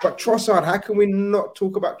 But Trossard, how can we not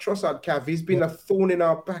talk about Trossard, Cav? He's been a thorn in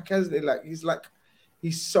our back, hasn't he?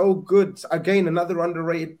 He's so good. Again, another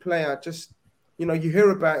underrated player. Just, you hear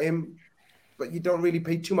about him, but you don't really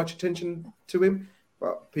pay too much attention to him.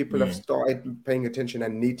 But people have started paying attention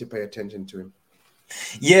and need to pay attention to him.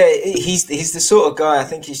 Yeah, he's the sort of guy, I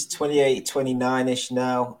think he's 28, 29-ish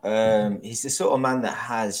now. He's the sort of man that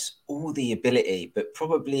has all the ability, but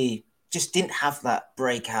probably just didn't have that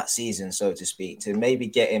breakout season, so to speak, to maybe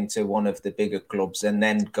get him to one of the bigger clubs and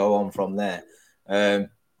then go on from there.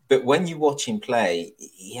 But when you watch him play,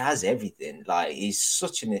 he has everything. Like, he's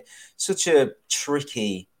such a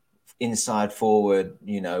tricky inside forward,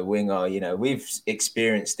 winger. We've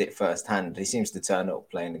experienced it firsthand. He seems to turn up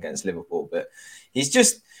playing against Liverpool, but he's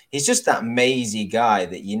just that mazy guy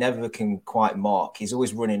that you never can quite mark. He's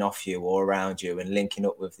always running off you or around you and linking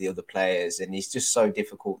up with the other players, and he's just so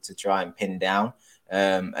difficult to try and pin down.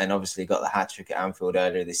 And obviously got the hat-trick at Anfield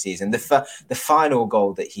earlier this season. The final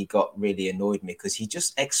goal that he got really annoyed me, because he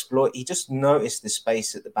just noticed the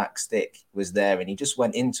space at the back stick was there, and he just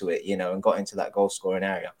went into it, and got into that goal-scoring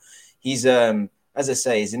area. He's, as I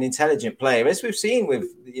say, he's an intelligent player, as we've seen with,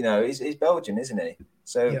 he's Belgian, isn't he?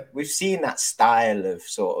 So we've seen that style of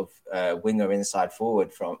sort of winger inside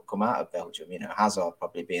forward come out of Belgium. Hazard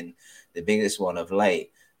probably being the biggest one of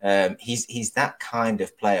late. He's that kind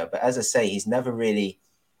of player, but as I say, he's never really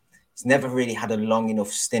had a long enough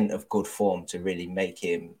stint of good form to really make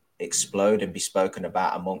him explode and be spoken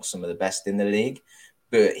about amongst some of the best in the league.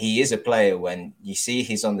 But he is a player, when you see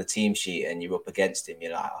he's on the team sheet and you're up against him,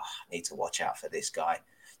 you're like, I need to watch out for this guy.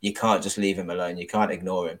 You can't just leave him alone. You can't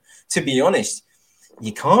ignore him. To be honest,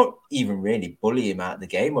 you can't even really bully him out of the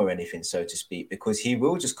game or anything, so to speak, because he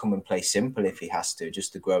will just come and play simple if he has to,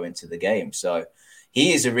 just to grow into the game. So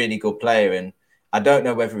he is a really good player, and I don't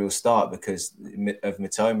know whether he'll start because of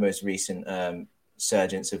Mitoma's recent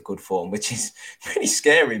surgence of good form, which is pretty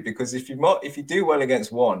scary, because if you do well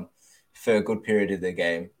against one for a good period of the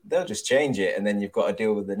game, they'll just change it, and then you've got to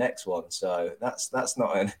deal with the next one. So that's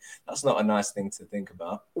not a nice thing to think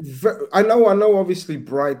about. I know. Obviously,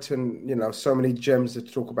 Brighton, so many gems to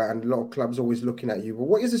talk about, and a lot of clubs always looking at you. But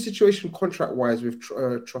what is the situation contract-wise with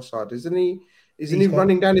Trossard? Isn't he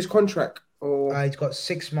running down his contract? Or he's got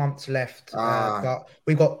 6 months left, but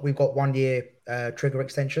we've got 1 year trigger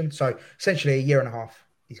extension, so essentially a year and a half.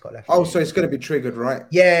 he's got left. Oh, so it's going to be triggered, right?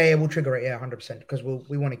 Yeah, we'll trigger it. Yeah, 100%. Because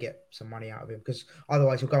we want to get some money out of him. Because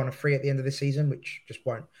otherwise, he'll go on a free at the end of the season, which just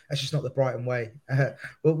won't. That's just not the Brighton way.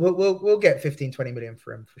 We'll get 15, 20 million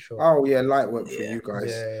for him for sure. Oh yeah, light work for you guys.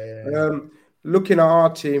 Yeah. Looking at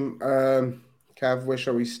our team, Cav, where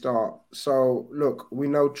shall we start? So look, we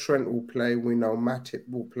know Trent will play. We know Matip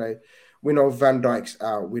will play. We know Van Dijk's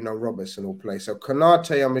out. We know Robertson will play. So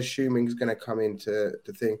Khanage, I'm assuming, is going to come into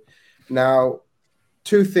the thing. Now,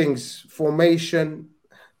 two things. Formation.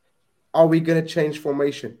 Are we going to change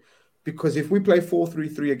formation? Because if we play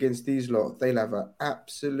 4-3-3 against these lot, they'll have an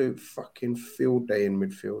absolute fucking field day in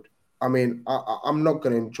midfield. I mean, I'm not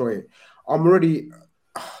going to enjoy it. I'm ready.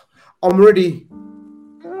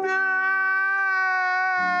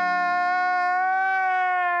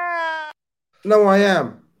 No, I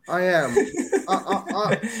am.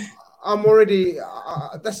 I'm already.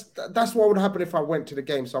 That's what would happen if I went to the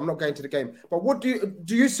game. So I'm not going to the game. But what do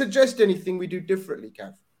you suggest anything we do differently,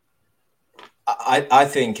 Gav? I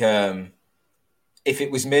think if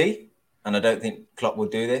it was me, and I don't think Klopp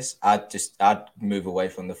would do this, I'd move away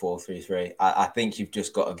from the 4-3-3. I think you've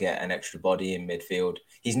just got to get an extra body in midfield.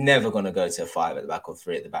 He's never going to go to a 5 at the back or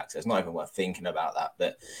 3 at the back, so it's not even worth thinking about that.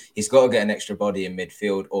 But he's got to get an extra body in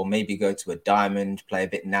midfield, or maybe go to a diamond, play a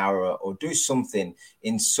bit narrower, or do something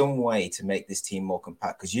in some way to make this team more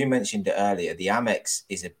compact. Because you mentioned it earlier, the Amex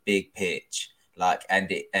is a big pitch.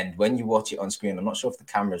 And when you watch it on screen, I'm not sure if the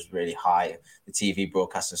camera's really high, the TV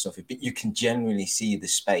broadcast and stuff, but you can generally see the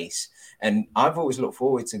space. And I've always looked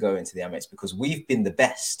forward to going to the Amex because we've been the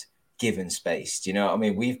best given space. Do you know what I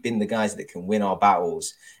mean? We've been the guys that can win our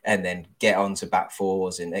battles and then get onto back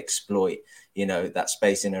fours and exploit, that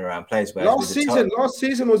space in and around players. Last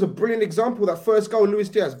season was a brilliant example. That first goal, Luis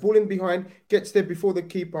Diaz, ball in behind, gets there before the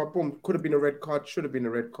keeper. Boom, could have been a red card, should have been a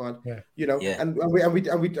red card. Yeah. And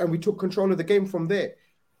we took control of the game from there.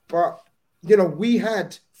 But we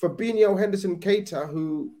had Fabinho, Henderson, Keita,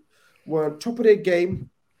 who were on top of their game,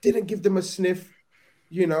 didn't give them a sniff.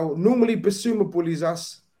 Normally Basuma bullies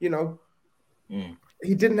us. He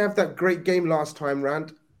didn't have that great game last time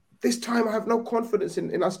round. This time, I have no confidence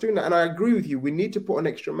in us doing that. And I agree with you. We need to put an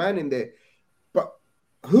extra man in there. But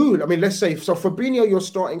who? I mean, let's say, so Fabinho, you're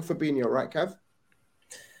starting Fabinho, right, Cav?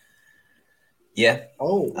 Yeah.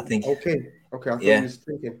 Oh, I think. Okay. I thought you was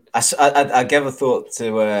thinking. I gave a thought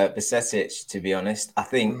to Besetic, to be honest. I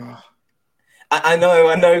think. I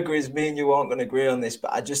know, Grizz, me and you aren't going to agree on this,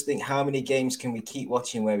 but I just think how many games can we keep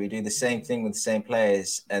watching where we do the same thing with the same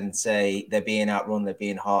players and say they're being outrun, they're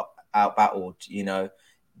being out-battled,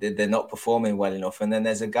 they're not performing well enough. And then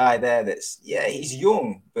there's a guy there he's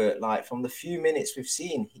young, but like from the few minutes we've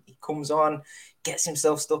seen, he comes on, gets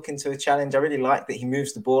himself stuck into a challenge. I really like that he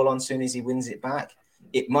moves the ball on as soon as he wins it back.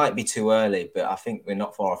 It might be too early, but I think we're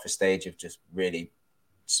not far off a stage of just really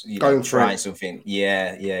trying something.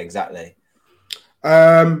 Yeah, exactly.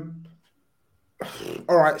 All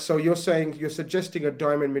right, so you're suggesting a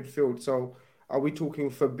diamond midfield. So are we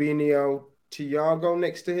talking Fabinho, Thiago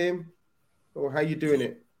next to him? Or how are you doing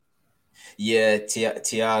it? Yeah,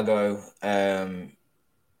 Thiago,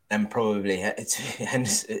 and probably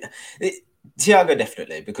Henderson. Thiago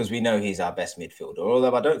definitely, because we know he's our best midfielder.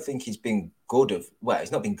 Although I don't think he's been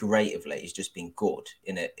he's not been great of late. He's just been good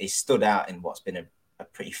he's stood out in what's been a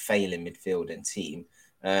pretty failing midfield and team.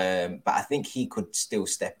 But I think he could still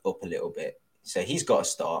step up a little bit. So he's got to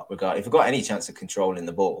start. If we've got any chance of controlling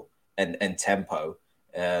the ball and tempo,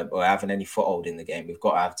 or having any foothold in the game, we've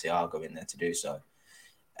got to have Thiago in there to do so.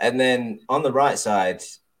 And then on the right side,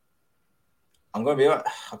 I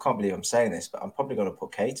can't believe I'm saying this, but I'm probably going to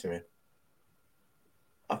put Keita in.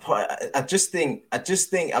 I just think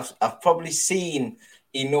I've probably seen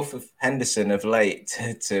enough of Henderson of late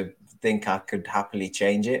to think I could happily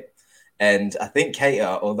change it. And I think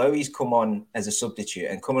Keita, although he's come on as a substitute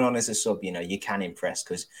and coming on as a sub, you can impress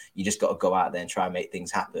because you just got to go out there and try and make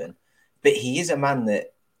things happen. But he is a man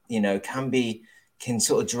that, can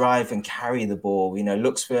sort of drive and carry the ball,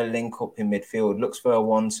 looks for a link up in midfield, looks for a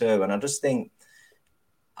 1-2. And I just think,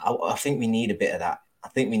 I think we need a bit of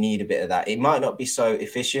that. It might not be so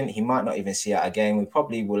efficient. He might not even see out a game. We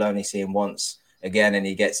probably will only see him once again and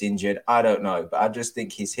he gets injured. I don't know. But I just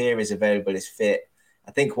think he's here, is available, is fit.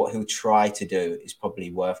 I think what he'll try to do is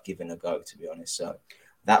probably worth giving a go, to be honest. So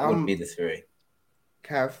that would be the 3.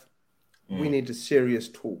 Cav, we need a serious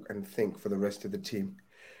talk and think for the rest of the team.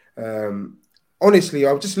 Honestly,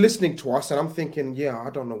 I was just listening to us and I'm thinking, I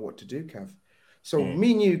don't know what to do, Cav. So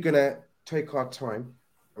me and you are going to take our time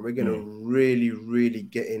and we're going to really, really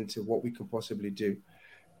get into what we can possibly do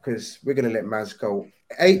because we're going to let Maz go.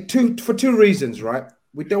 For 2 reasons, right?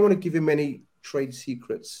 We don't want to give him any trade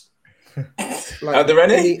secrets. Like, are there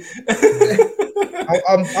any?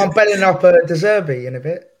 I'm belling up De Zerbi in a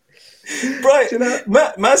bit. Right, you know,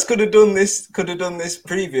 Maz could have done this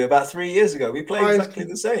preview about 3 years ago. We play exactly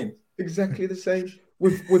the same. Exactly the same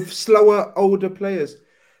with slower, older players.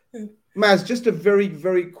 Maz, just a very,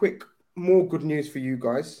 very quick, more good news for you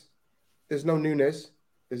guys. There's no Nunes.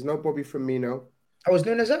 There's no Bobby Firmino. I was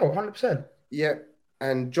Nunes out, 100%. Yeah,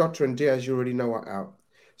 and Jota and Diaz, you already know, are out.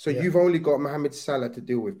 So you've only got Mohamed Salah to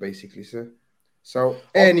deal with, basically, sir. So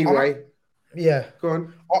anyway, go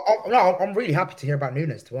on. I'm really happy to hear about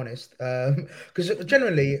Nunes, to be honest, because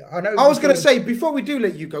generally, I know. I was going to say, before we do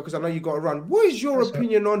let you go, because I know you got to run. What is your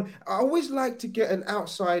opinion on? I always like to get an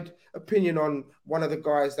outside opinion on one of the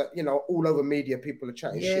guys that all over media people are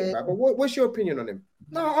chatting shit about. But what's your opinion on him?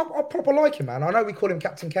 No, I proper like him, man. I know we call him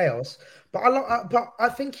Captain Chaos, but I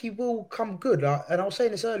think he will come good. And I was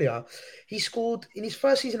saying this earlier. He scored in his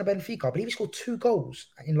first season at Benfica. I believe he scored 2 goals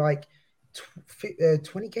in like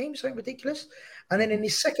 20 games, something ridiculous. And then in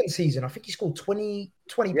his second season, I think he scored 20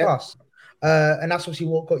 plus. And that's obviously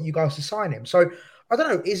what got you guys to sign him. So I don't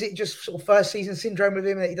know, is it just sort of first season syndrome with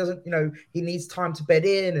him that he doesn't, he needs time to bed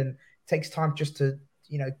in and takes time just to,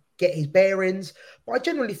 get his bearings? But I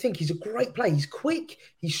generally think he's a great player. He's quick,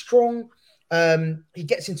 he's strong. He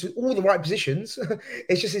gets into all the right positions.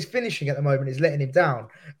 It's just his finishing at the moment is letting him down,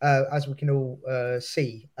 as we can all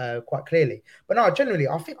see quite clearly. But no, generally,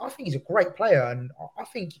 I think he's a great player, and I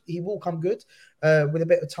think he will come good with a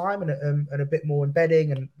bit of time and a bit more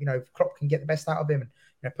embedding, and Klopp can get the best out of him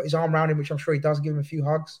and put his arm around him, which I'm sure he does, give him a few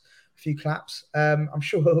hugs, a few claps. I'm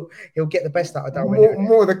sure he'll get the best out of that.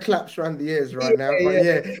 More the claps around the ears right now,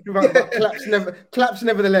 but claps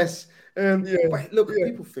nevertheless. But look,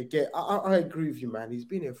 people forget. I agree with you, man. He's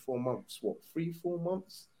been here 4 months. What, 3-4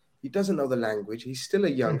 months? He doesn't know the language. He's still a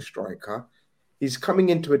young striker. He's coming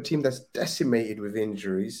into a team that's decimated with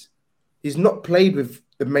injuries. He's not played with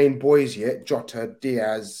the main boys yet. Jota,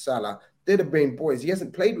 Diaz, Salah. They're the main boys. He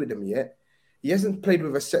hasn't played with them yet. He hasn't played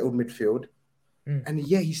with a settled midfield. And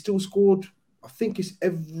he still scored. I think he's got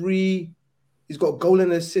a goal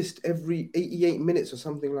and assist every 88 minutes or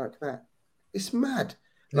something like that. It's mad.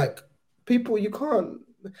 Like, people, you can't.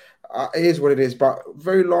 It is what it is. But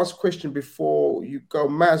very last question before you go,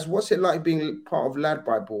 Maz, what's it like being part of Lad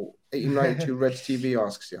Bible? 1892 Reds TV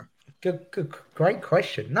asks you. Good, great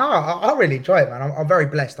question. No, I really enjoy it, man. I'm very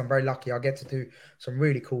blessed. I'm very lucky. I get to do some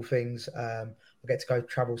really cool things. I get to go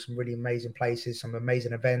travel some really amazing places, some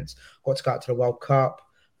amazing events. I got to go out to the World Cup.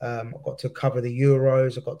 I got to cover the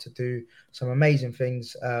Euros. I got to do some amazing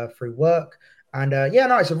things through work. And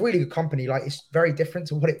it's a really good company. Like, it's very different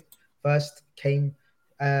to what it first came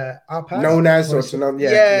up as. Known as, or to know,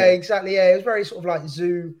 exactly. Yeah, it was very sort of like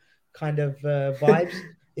zoo kind of vibes.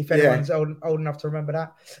 If anyone's old enough to remember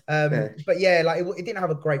that. But it didn't have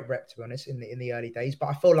a great rep, to be honest, in the early days. But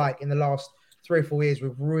I feel like in the last 3 or 4 years,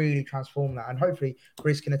 we've really transformed that. And hopefully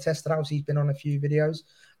Chris can attest to that. Obviously, he's been on a few videos.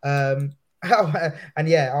 And I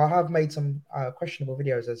have made some questionable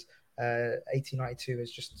videos, as 1892 has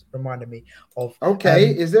just reminded me of.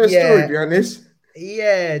 Okay, is there a story behind this?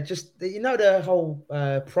 Yeah, just the whole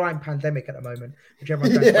Prime pandemic at the moment, which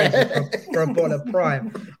everyone's going crazy for a bottle of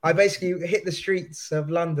Prime. I basically hit the streets of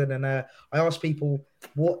London and I asked people,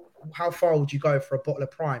 how far would you go for a bottle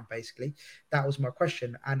of Prime? Basically, that was my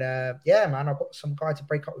question. And man, I got some guy to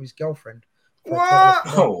break up with his girlfriend. What?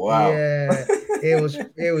 Oh wow! Yeah, it was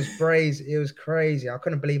crazy. It was crazy. I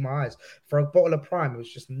couldn't believe my eyes. For a bottle of Prime, it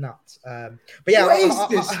was just nuts. But yeah, what is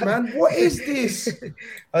this, man? What is this?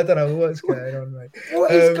 I don't know what's going on, mate.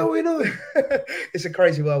 What is going on? It's a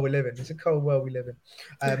crazy world we live in. It's a cold world we live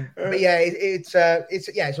in. But yeah, it's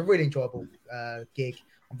a really enjoyable gig.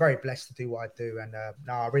 I'm very blessed to do what I do, and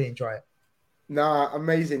I really enjoy it. Nah,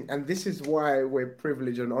 amazing. And this is why we're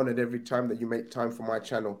privileged and honored every time that you make time for my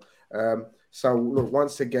channel. So look,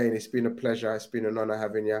 once again, it's been a pleasure. It's been an honor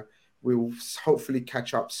having you. We'll hopefully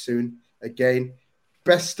catch up soon again.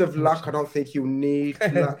 Best of luck. I don't think you'll need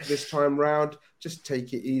luck this time round. Just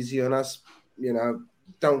take it easy on us.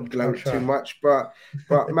 Don't gloat too much. But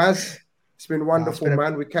Maz, it's been wonderful,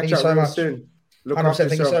 man. We catch up real soon. Look after yourself.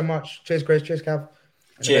 Thank you so much. Cheers, Chris. Cheers, Cav.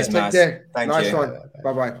 Cheers, Maz. Nice one.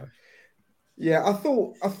 Bye-bye. Yeah, I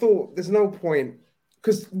thought there's no point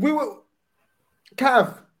because we were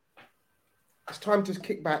Cav. It's time to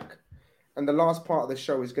kick back, and the last part of the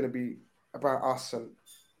show is going to be about us. And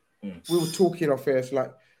we were talking off air. It's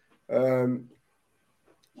like, can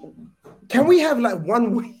we have like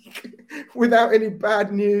 1 week without any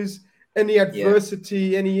bad news, any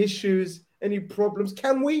adversity, any issues, any problems?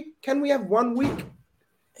 Can we have 1 week?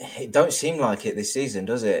 It don't seem like it this season,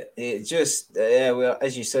 does it? It just,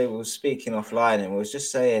 as you say, we were speaking offline and we was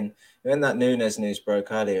just saying, when that Nunes news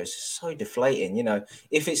broke earlier, it's just so deflating. You know,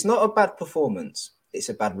 if it's not a bad performance, it's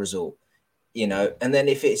a bad result. You know, and then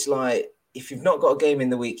if it's like, if you've not got a game in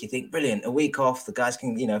the week, you think, brilliant, a week off, the guys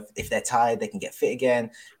can, you know, if they're tired, they can get fit again.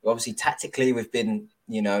 Obviously, tactically, we've been,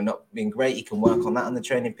 you know, not been great. You can work on that on the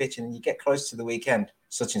training pitch, and then you get close to the weekend,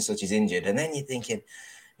 such and such is injured. And then you're thinking,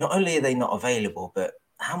 not only are they not available, but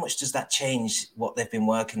how much does that change what they've been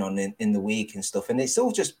working on in the week and stuff? And it's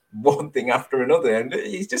all just one thing after another. And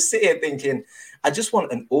you just sit here thinking, I just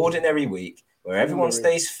want an ordinary week where everyone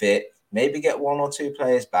stays fit, maybe get one or two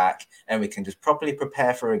players back, and we can just properly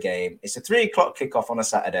prepare for a game. It's a 3:00 kickoff on a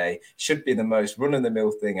Saturday. Should be the most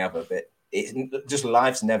run-of-the-mill thing ever, but it's just,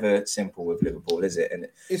 life's never simple with Liverpool, is it? And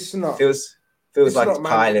it's not. Feels like it's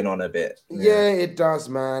piling on a bit. Yeah, it does,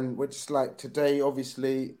 man. Which, like, today,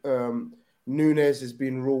 obviously, Nunes has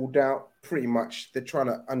been ruled out pretty much. They're trying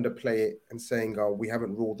to underplay it and saying, oh, we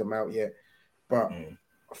haven't ruled them out yet. But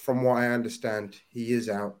from what I understand, he is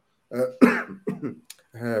out.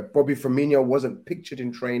 Bobby Firmino wasn't pictured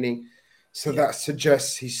in training, so that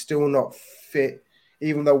suggests he's still not fit,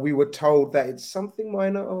 even though we were told that it's something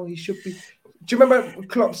minor. Oh, he should be. Do you remember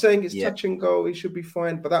Klopp saying it's touch and go, he should be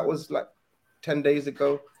fine? But that was like 10 days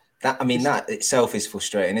ago. That itself is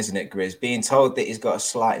frustrating, isn't it, Grizz? Being told that he's got a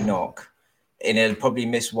slight knock, and he'll probably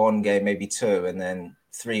miss one game, maybe two, and then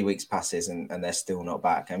 3 weeks passes and they're still not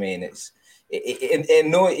back. I mean,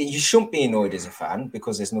 you shouldn't be annoyed as a fan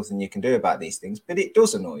because there's nothing you can do about these things, but it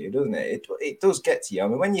does annoy you, doesn't it? It does get to you. I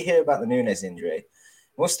mean, when you hear about the Nunes injury,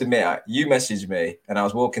 I must admit, you messaged me and I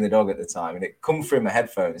was walking the dog at the time and it come through my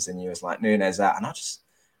headphones and you was like, Nunes out. And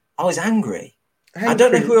I was angry. I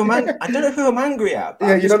don't know who I'm angry at.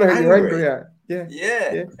 Yeah, you don't know who you're angry at.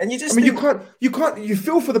 Yeah. And you just, you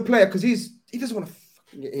feel for the player because he doesn't want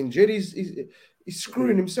to get injured. He's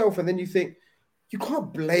screwing himself. And then you think, you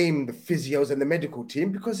can't blame the physios and the medical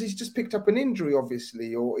team because he's just picked up an injury,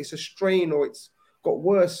 obviously, or it's a strain, or it's got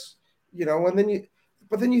worse, you know. And then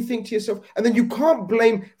you think to yourself, and then you can't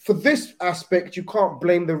blame for this aspect. You can't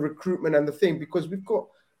blame the recruitment and the thing because we've got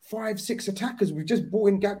 5-6 attackers. We've just brought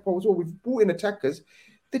in Gakpo as well. We've brought in attackers.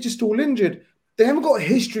 They're just all injured. They haven't got a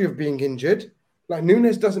history of being injured. Like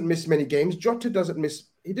Nunes doesn't miss many games. Jota doesn't miss.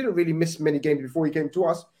 He didn't really miss many games before he came to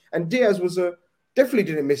us. And Diaz definitely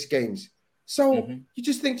didn't miss games. So you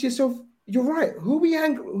just think to yourself, you're right.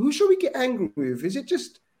 Who should we get angry with? Is it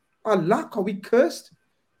just our luck? Are we cursed?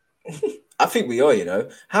 I think we are, you know.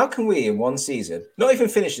 How can we in one season, not even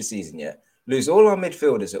finish the season yet, lose all our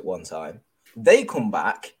midfielders at one time? They come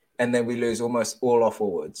back and then we lose almost all our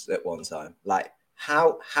forwards at one time. Like,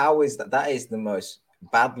 how is that? That is the most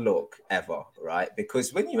bad luck ever, right?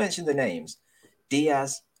 Because when you mention the names,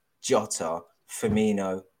 Diaz, Jota,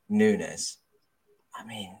 Firmino, Nunes, I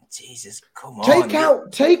mean, Jesus, come on.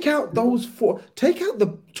 Take out those four. Take out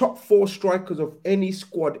the top 4 strikers of any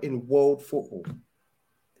squad in world football.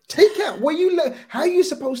 Take out how are you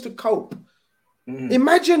supposed to cope?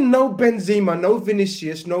 Imagine no Benzema, no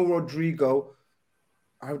Vinicius, no Rodrigo.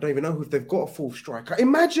 I don't even know if they've got a full striker.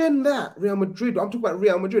 Imagine that, Real Madrid. I'm talking about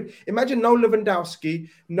Real Madrid. Imagine no Lewandowski,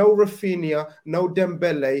 no Rafinha, no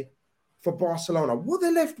Dembele for Barcelona. What are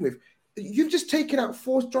they left with? You've just taken out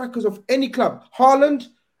 4 strikers of any club. Haaland,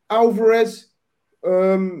 Alvarez, I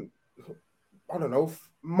don't know,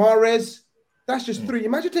 Mahrez. That's just 3.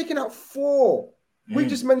 Imagine taking out 4. We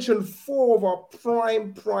just mentioned 4 of our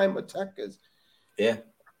prime attackers. Yeah.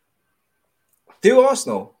 Do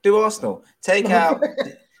Arsenal. Take out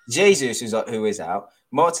Jesus, who is out,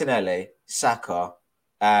 Martinelli, Saka,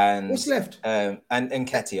 and what's left? And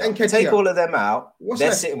Nketiah. Take all of them out.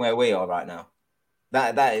 They're sitting where we are right now.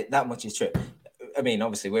 That much is true. I mean,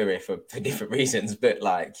 obviously we're here for different reasons, but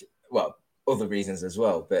other reasons as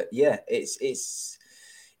well. But yeah, it's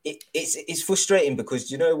frustrating because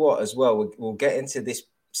you know what as well, we'll get into this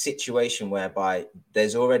situation whereby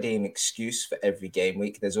there's already an excuse for every game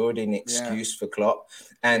week. There's already an excuse for Klopp.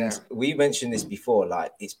 And we mentioned this before,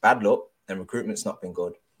 like it's bad luck and recruitment's not been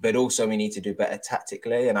good, but also we need to do better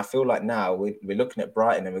tactically. And I feel like now we're looking at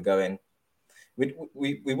Brighton and we're going, we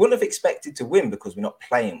wouldn't have expected to win because we're not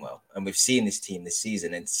playing well. And we've seen this team this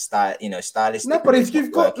season and stylistically. No, but if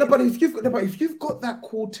you've got that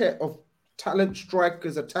quartet of talent,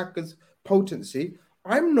 strikers, attackers, potency,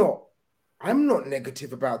 I'm not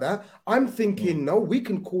negative about that. I'm thinking, no, we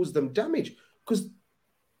can cause them damage because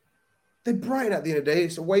they're Brighton at the end of the day.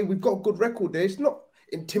 It's a way we've got a good record there. It's not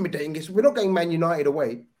intimidating. We're not getting Man United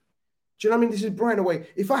away. Do you know what I mean? This is Brighton away.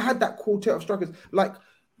 If I had that quartet of strikers, like,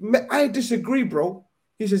 I disagree, bro.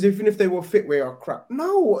 He says, even if they were fit, we are crap.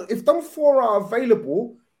 No, if them 4 are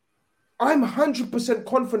available, I'm 100%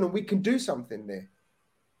 confident we can do something there.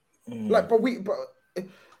 But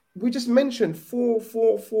we just mentioned four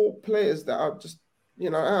players that are just,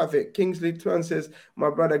 out of it. Kingsley Twan says, my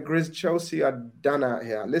brother Grizz, Chelsea are done out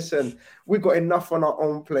here. Listen, we got enough on our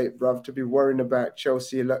own plate, bruv, to be worrying about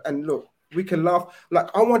Chelsea. And look, we can laugh. Like,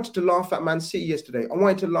 I wanted to laugh at Man City yesterday. I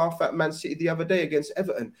wanted to laugh at Man City the other day against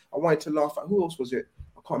Everton. I wanted to laugh at, who else was it?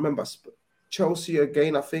 I can't remember. Chelsea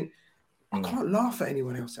again, I think. I can't laugh at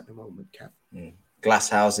anyone else at the moment, Kev. Glass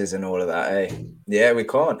houses and all of that, eh? Yeah, we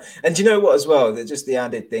can't. And do you know what as well? Just the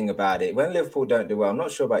added thing about it, when Liverpool don't do well, I'm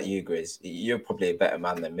not sure about you, Grizz. You're probably a better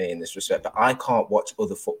man than me in this respect, but I can't watch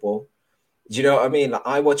other football. Do you know what I mean? Like,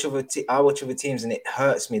 I watch other teams and it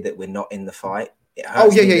hurts me that we're not in the fight. It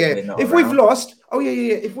hurts me that we're not If around. we've lost,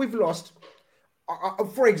 if we've lost,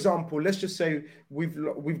 for example, let's just say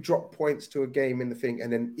we've dropped points to a game in the thing,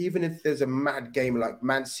 and then even if there's a mad game like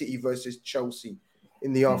Man City versus Chelsea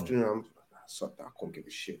in the afternoon, I can't give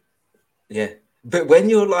a shit. Yeah. But when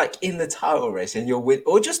you're like in the title race and you're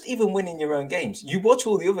or just even winning your own games, you watch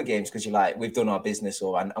all the other games because you're like, we've done our business,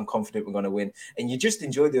 or I'm confident we're going to win. And you just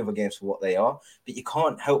enjoy the other games for what they are. But you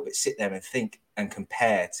can't help but sit there and think and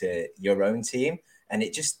compare to your own team. And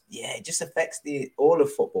it just affects all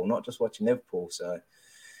of football, not just watching Liverpool. So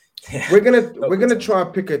yeah. We're gonna try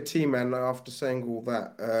and pick a team, man. After saying all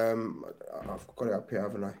that, I've got it up here,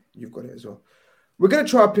 haven't I? You've got it as well. We're going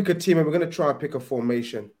to try and pick a team and we're going to try and pick a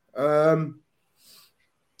formation.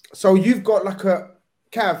 So you've got like a...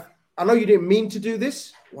 Cav, I know you didn't mean to do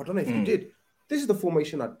this. Well, I don't know if you did. This is the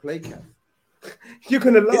formation I'd play, Cav. You're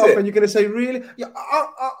going to laugh and you're going to say, really? Yeah,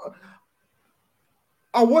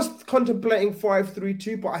 I was contemplating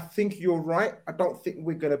 5-3-2, but I think you're right. I don't think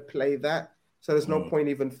we're going to play that. So there's no point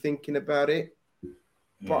even thinking about it.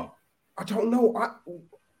 But I don't know.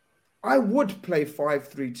 I would play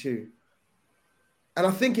 5-3-2. And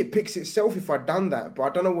I think it picks itself if I'd done that. But I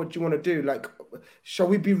don't know what you want to do. Like, shall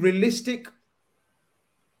we be realistic?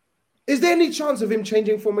 Is there any chance of him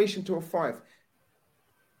changing formation to a 5?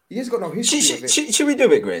 He has got no history of it. Should we do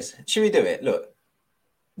it, Grizz? Should we do it? Look,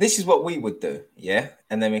 this is what we would do, yeah?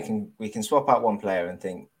 And then we can swap out one player and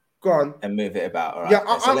think, go on, and move it about. All right. Yeah,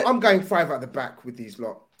 I'm going 5 at the back with these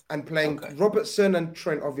lot. And playing Robertson and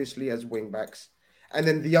Trent, obviously, as wing-backs. And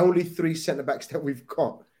then the only 3 centre-backs that we've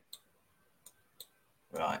got.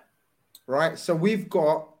 Right. So we've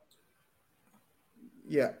got,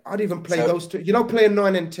 I'd even play those two. Playing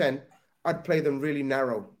 9 and 10, I'd play them really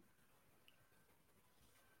narrow.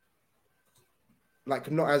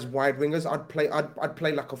 Like not as wide wingers. I'd play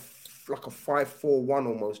like a 5-4-1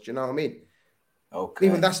 almost. You know what I mean? Okay.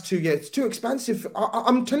 Even that's it's too expensive.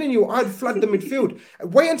 I'm telling you, I'd flood the midfield.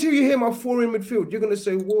 Wait until you hear my 4 in midfield. You're gonna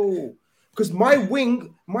say, whoa, because my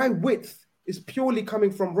width is purely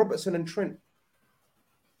coming from Robertson and Trent.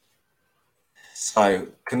 So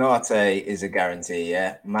Khanage is a guarantee,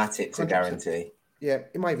 yeah. Matip's 100%. A guarantee. Yeah,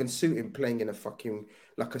 it might even suit him playing in a fucking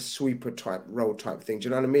like a sweeper type role type thing. Do you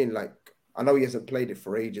know what I mean? Like, I know he hasn't played it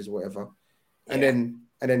for ages, or whatever. And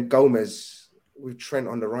then Gomez with Trent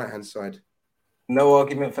on the right hand side. No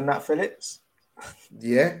argument for Nat Phillips.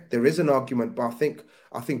 Yeah, there is an argument, but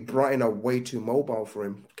I think Brighton are way too mobile for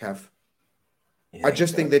him, Cav. Yeah, I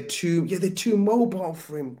just think they're too mobile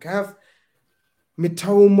for him, Cav.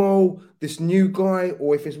 Mitomo, this new guy,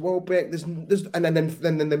 or if it's Welbeck, there's and then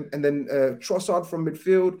Trossard from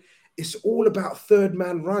midfield. It's all about third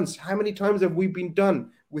man runs. How many times have we been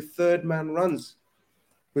done with third man runs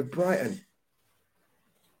with Brighton?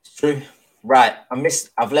 It's true. Right,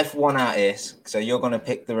 I've left one out here, so you're going to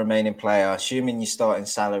pick the remaining player, assuming you're starting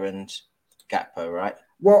Salah and Gakpo, right?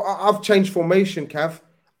 Well, I've changed formation, Cav.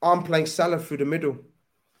 I'm playing Salah through the middle.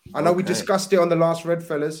 I know we discussed it on the last Red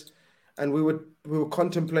Fellas, and we were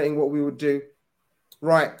contemplating what we would do.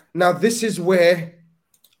 Right, now this is where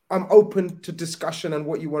I'm open to discussion and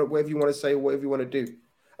whatever you want to say, whatever you want to do.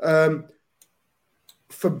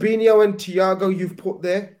 Fabinho and Thiago you've put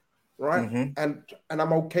there. Right. Mm-hmm. And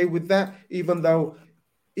I'm okay with that, even though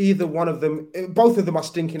both of them are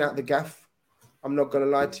stinking out the gaff. I'm not going to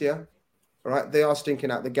lie to you. All right. They are stinking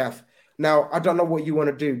out the gaff. Now, I don't know what you want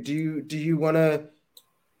to do. Do you want to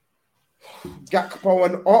Gakpo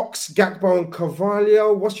and Ox, Gakpo and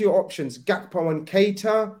Carvalho? What's your options? Gakpo and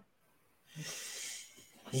Keita?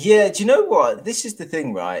 Yeah. Do you know what? This is the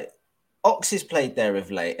thing, right? Ox has played there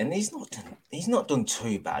of late, and he's not done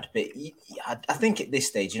too bad. But I think at this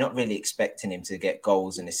stage, you're not really expecting him to get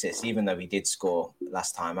goals and assists, even though he did score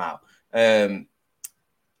last time out. And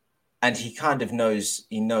he kind of knows.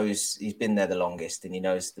 He knows he's been there the longest, and he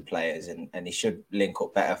knows the players, and he should link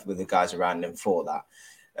up better with the guys around him for that.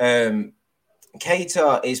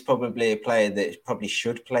 Keita is probably a player that probably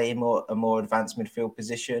should play a more advanced midfield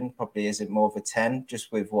position, probably isn't more of a 10,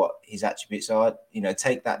 just with what his attributes are.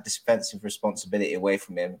 Take that defensive responsibility away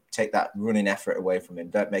from him, take that running effort away from him,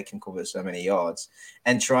 don't make him cover so many yards,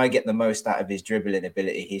 and try get the most out of his dribbling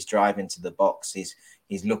ability. He's driving to the box, he's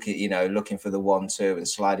looking for the 1-2 and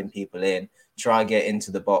sliding people in, try get into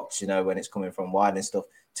the box, when it's coming from wide and stuff.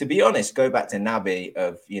 To be honest, go back to Naby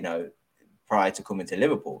of, prior to coming to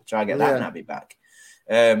Liverpool, try and get that Naby back.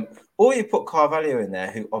 Or you put Carvalho in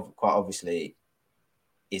there, who quite obviously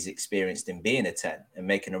is experienced in being a 10 and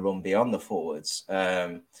making a run beyond the forwards.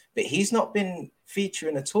 But he's not been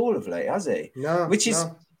featuring at all of late, has he? No. Which is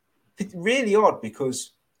really odd,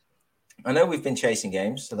 because I know we've been chasing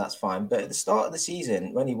games, so that's fine. But at the start of the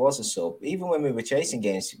season, when he was a sub, even when we were chasing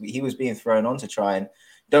games, he was being thrown on to try and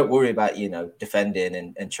don't worry about,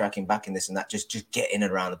 defending and tracking back in this and that. Just get in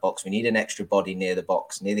and around the box. We need an extra body near the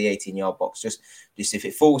box, near the 18-yard box. Just if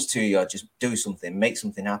it falls to you, just do something, make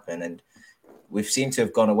something happen. And we've seemed to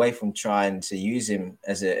have gone away from trying to use him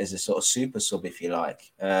as a sort of super sub, if you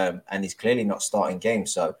like. And he's clearly not starting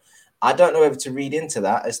games. So I don't know whether to read into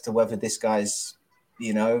that as to whether this guy's,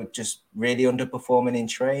 just really underperforming in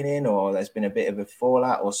training, or there's been a bit of a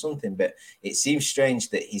fallout or something. But it seems strange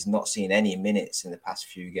that he's not seen any minutes in the past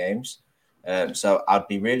few games. So I'd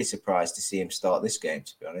be really surprised to see him start this game,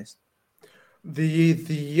 to be honest.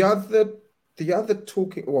 The other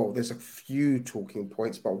talking, well, there's a few talking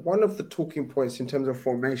points, but one of the talking points in terms of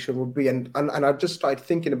formation would be, and I just started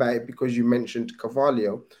thinking about it because you mentioned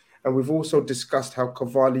Carvalho, and we've also discussed how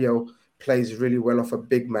Carvalho plays really well off a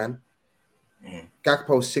big man.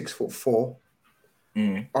 Gakpo's 6'4".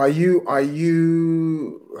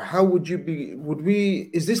 How would you be?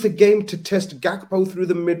 Is this the game to test Gakpo through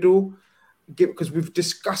the middle? Because we've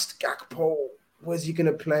discussed Gakpo. Where's he going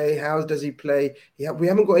to play? How does he play? We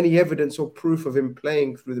haven't got any evidence or proof of him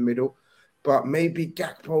playing through the middle, but maybe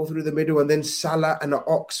Gakpo through the middle and then Salah and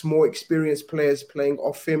Ox, more experienced players playing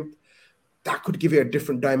off him. That could give it a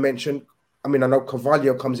different dimension. I mean, I know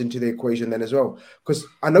Carvalho comes into the equation then as well, because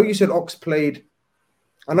I know you said Ox played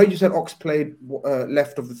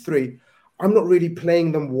left of the three. I'm not really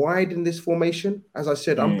playing them wide in this formation. As I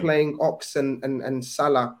said, I'm playing Ox and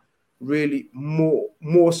Salah really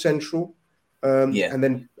more central, and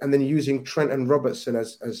then using Trent and Robertson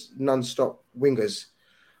as non-stop wingers.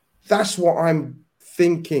 That's what I'm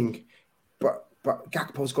thinking. But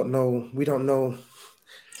Gakpo's got we don't know.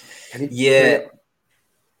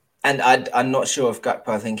 And I'm not sure if Gakpo,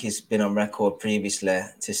 I think he's been on record previously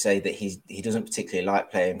to say that he doesn't particularly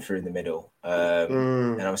like playing through the middle.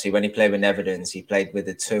 And obviously when he played with Netherlands, he played with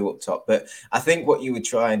the 2 up top. But I think what you would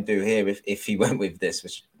try and do here, if he went with this,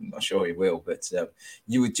 which I'm not sure he will, but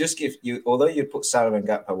you would just although you'd put Salah and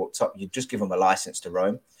Gakpo up top, you'd just give them a license to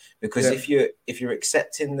roam. Because if you're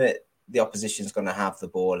accepting that the opposition's going to have the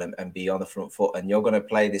ball and be on the front foot, and you're going to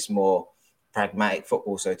play this more pragmatic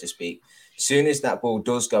football, so to speak, soon as that ball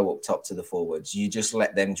does go up top to the forwards, you just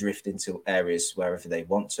let them drift into areas wherever they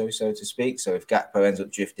want to, so to speak. So if Gakpo ends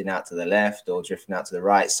up drifting out to the left or drifting out to the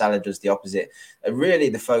right, Salah does the opposite. Really,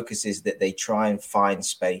 the focus is that they try and find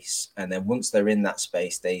space, and then once they're in that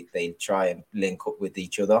space, they try and link up with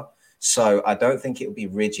each other. So I don't think it will be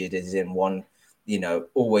rigid, as in one,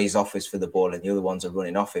 always offers for the ball and the other ones are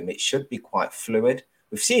running off him. It should be quite fluid.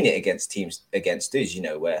 We've seen it against teams against us,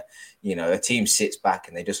 where, a team sits back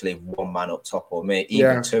and they just leave one man up top, or maybe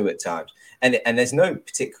even two at times. And there's no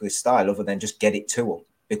particular style other than just get it to them.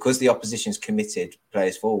 Because the opposition's committed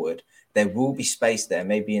players forward, there will be space there,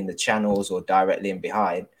 maybe in the channels or directly in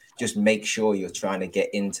behind. Just make sure you're trying to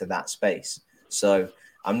get into that space. So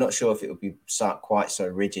I'm not sure if it would be quite so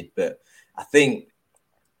rigid, but I think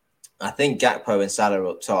Gakpo and Salah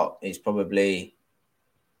up top is probably...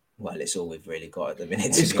 Well, it's all we've really got at the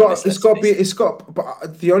minute.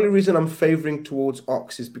 But the only reason I'm favouring towards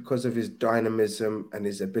Ox is because of his dynamism and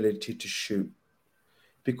his ability to shoot.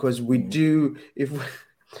 Because we do, if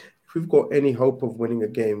we've got any hope of winning a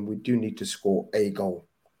game, we do need to score a goal.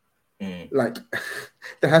 Like,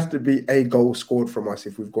 there has to be a goal scored from us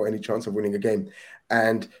if we've got any chance of winning a game.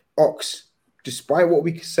 And Ox, despite what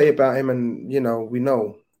we say about him, and we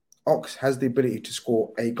know Ox has the ability to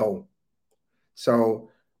score a goal. So,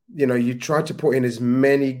 you try to put in as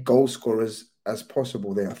many goal scorers as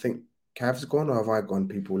possible there. I think Cav's gone, or have I gone,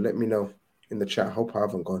 people? Let me know in the chat. Hope I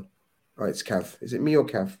haven't gone. All right, it's Cav. Is it me or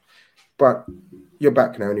Cav? But you're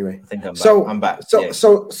back now anyway. I think I'm back.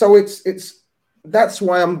 So it's that's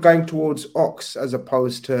why I'm going towards Ox as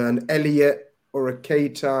opposed to an Elliott or a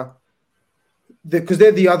Keita, because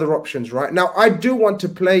they're the other options right now. I do want to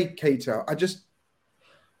play Keita.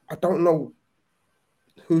 I don't know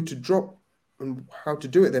who to drop. on how to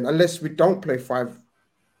do it then, unless we don't play 5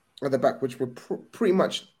 at the back, which we're pretty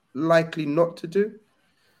much likely not to do.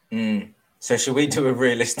 So should we do a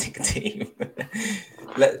realistic team?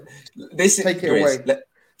 Take it Chris, away.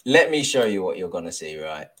 Let me show you what you're going to see,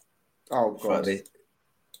 right? Oh, God.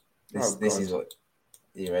 This is what...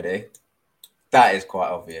 You ready? That is quite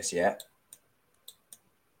obvious, yeah?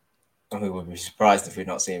 And we would be surprised if we're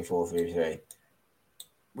not seeing 4-3-3.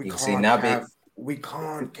 We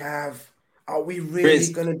can't, Cav. Are we really Chris,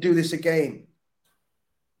 going to do this again?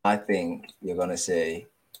 I think you're going to see,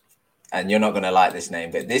 and you're not going to like this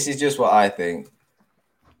name, but this is just what I think.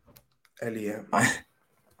 Elliot.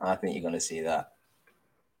 I think you're going to see that.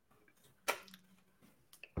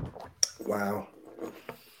 Wow.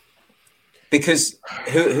 Because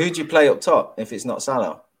who do you play up top if it's not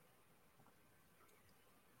Salah?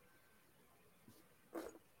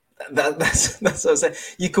 That's what I'm saying.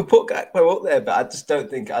 You could put Gakpo up there, but I just don't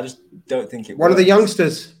think it. One of the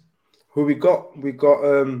youngsters who we got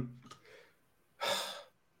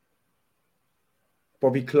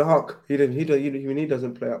Bobby Clark. He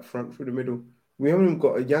doesn't play up front through the middle. We haven't even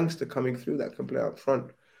got a youngster coming through that can play up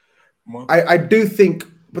front. I do think,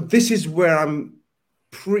 but this is where I'm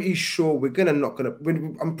pretty sure we're not gonna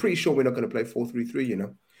play 4-3-3. You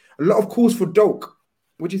know, a lot of calls for Doak.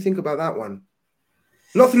 What do you think about that one?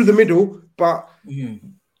 Not through the middle, but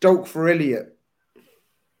Doak for Elliot.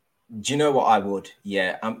 Do you know what I would?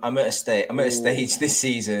 Yeah, I'm at a stage. I'm at a stage this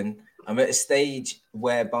season. I'm at a stage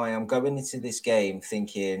whereby I'm going into this game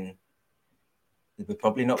thinking we're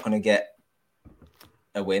probably not going to get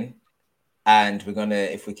a win, and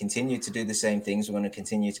if we continue to do the same things, we're going to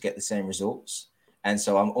continue to get the same results. And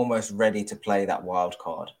so I'm almost ready to play that wild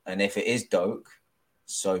card. And if it is Doak,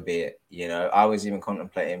 so be it. You know, I was even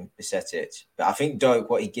contemplating Bisetic, but I think Doak,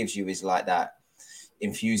 what he gives you is like that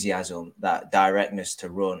enthusiasm, that directness to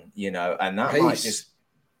run, you know, and that pace. Might just,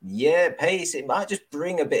 pace. It might just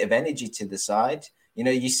bring a bit of energy to the side. You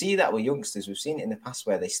know, you see that with youngsters. We've seen it in the past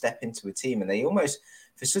where they step into a team and they almost,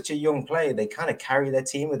 for such a young player, they kind of carry their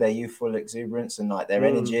team with their youthful exuberance and like their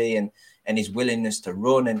energy and his willingness to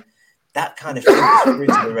run. And that kind of filters through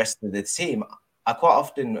to the rest of the team.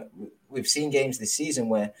 We've seen games this season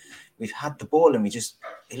where we've had the ball and it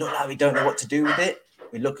look like we don't know what to do with it.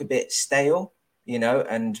 We look a bit stale, you know,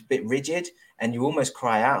 and a bit rigid. And you almost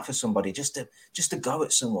cry out for somebody just to go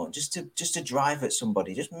at someone, just to drive at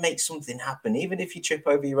somebody, just make something happen. Even if you trip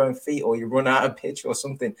over your own feet or you run out of pitch or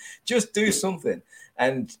something, just do something.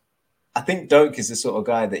 And I think Doak is the sort of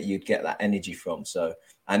guy that you'd get that energy from. So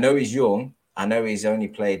I know he's young. I know he's only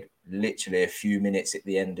played literally a few minutes at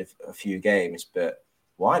the end of a few games, but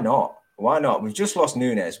why not? Why not? We've just lost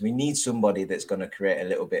Nunes. We need somebody that's going to create a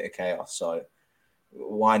little bit of chaos. So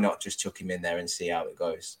why not just chuck him in there and see how it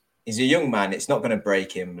goes? He's a young man. It's not going to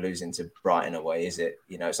break him losing to Brighton away, is it?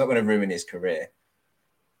 You know, it's not going to ruin his career.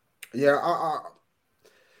 Yeah.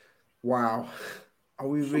 Wow. Are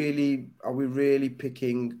we really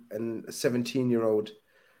picking a 17-year-old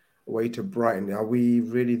away to Brighton? Are we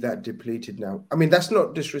really that depleted now? I mean, that's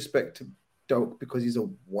not disrespect to Doak because he's a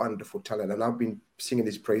wonderful talent, and I've been singing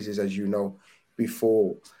his praises, as you know,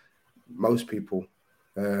 before most people,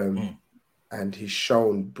 and he's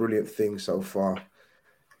shown brilliant things so far.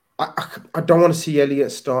 I don't want to see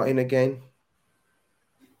Elliot starting again.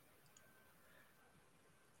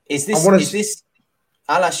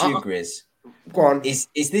 I'll ask you, Grizz. Go on. Is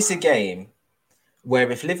this a game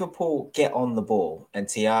where if Liverpool get on the ball and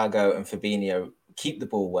Thiago and Fabinho keep the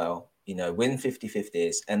ball well, you know, win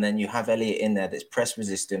 50-50s, and then you have Elliot in there that's press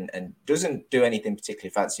resistant and doesn't do anything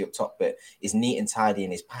particularly fancy up top, but is neat and tidy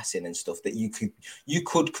in his passing and stuff, that you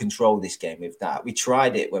could control this game with that. We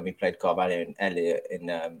tried it when we played Carvalho and Elliot in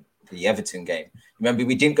the Everton game. Remember,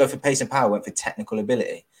 we didn't go for pace and power, went for technical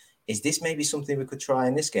ability. Is this maybe something we could try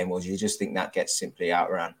in this game, or do you just think that gets simply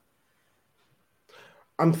outran?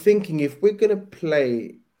 I'm thinking if we're going to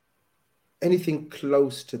play anything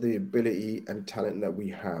close to the ability and talent that we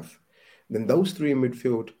have, then those three in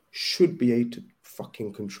midfield should be able to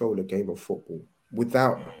fucking control a game of football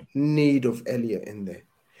without need of Elliot in there.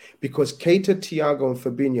 Because Keita, Thiago and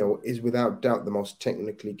Fabinho is without doubt the most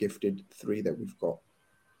technically gifted three that we've got,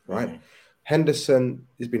 right? Henderson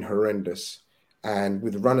has been horrendous. And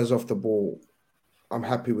with runners off the ball, I'm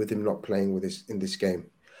happy with him not playing with this in this game.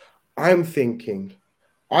 I'm thinking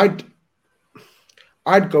I'd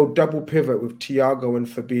go double pivot with Thiago and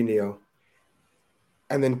Fabinho,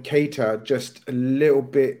 and then Keita just a little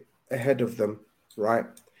bit ahead of them, right?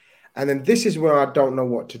 And then this is where I don't know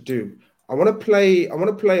what to do. I want to play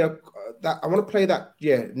that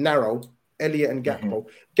narrow Elliot and Gakpo.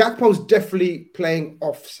 Gakpo's definitely playing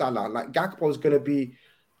off Salah. Like Gakpo's going to be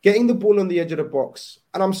getting the ball on the edge of the box.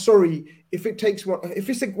 And I'm sorry if it's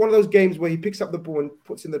one of those games where he picks up the ball and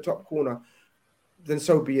puts in the top corner, then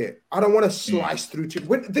so be it. I don't want to slice through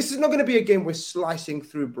this is not going to be a game we're slicing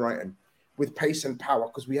through Brighton with pace and power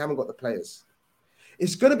because we haven't got the players.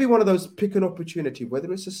 It's going to be one of those pick an opportunity,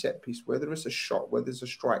 whether it's a set piece, whether it's a shot, whether it's a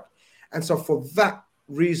strike. And so for that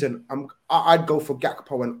reason, I'd go for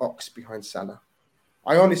Gakpo and Ox behind Salah.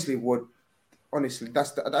 I honestly would. Honestly,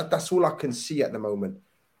 that's all I can see at the moment.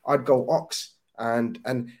 I'd go Ox and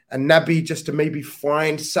Naby just to maybe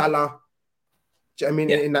find Salah. Do you know what I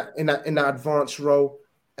mean, in that advanced role,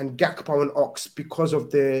 and Gakpo and Ox because of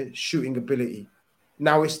their shooting ability.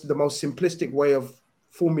 Now it's the most simplistic way of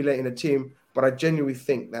formulating a team, but I genuinely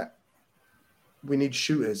think that we need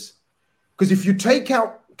shooters. Because if you take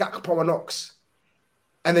out Gakpo and Ox,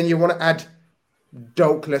 and then you want to add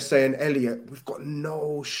Doak, let's say, and Elliott, we've got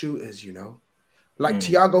no shooters, you know. Like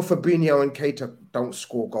Thiago, Fabinho, and Keita don't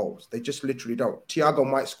score goals. They just literally don't. Thiago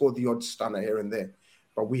might score the odd stunner here and there,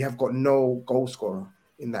 but we have got no goal scorer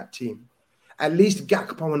in that team. At least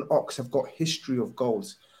Gakpo and Ox have got history of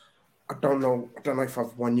goals. I don't know if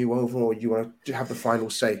I've won you over or you want to have the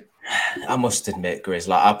final say. I must admit, Grizz,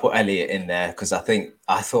 like I put Elliott in there because I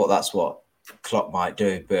thought that's what Klopp might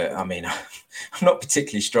do, but I mean, I'm not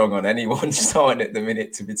particularly strong on anyone starting at the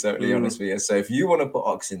minute, to be totally honest with you. So if you want to put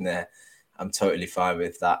Ox in there, I'm totally fine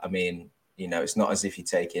with that. I mean, you know, it's not as if you're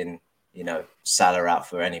taking, you know, Salah out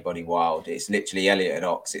for anybody wild. It's literally Elliott and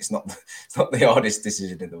Ox. It's not the hardest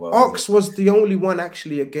decision in the world. Ox was the only one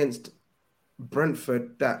actually against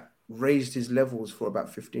Brentford that raised his levels for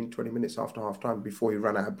about 15, 20 minutes after half time before he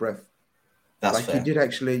ran out of breath. That's fair. He did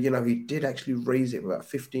actually raise it about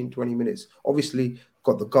 15, 20 minutes. Obviously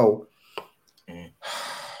got the goal.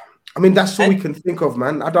 I mean, that's all we can think of,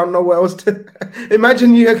 man. I don't know what else to...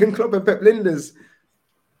 Imagine Jurgen Klopp and Pep Linders.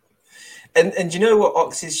 And you know what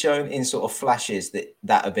Ox is shown in sort of flashes,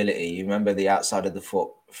 that ability. You remember the outside of the foot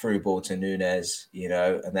through ball to Nunez, you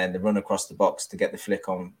know, and then the run across the box to get the flick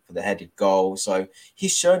on for the headed goal. So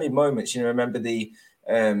he's shown in moments, you know, remember the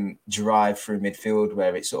drive through midfield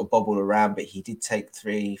where it sort of bobbled around, but he did take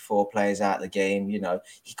 3-4 players out of the game. You know,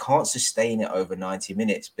 he can't sustain it over 90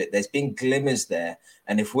 minutes, but there's been glimmers there.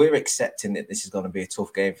 And if we're accepting that this is going to be a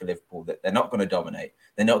tough game for Liverpool, that they're not going to dominate,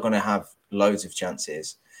 they're not going to have loads of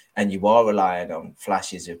chances, and you are relying on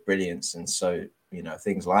flashes of brilliance and so, you know,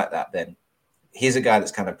 things like that, then here's a guy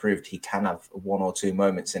that's kind of proved he can have 1 or 2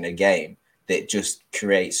 moments in a game that just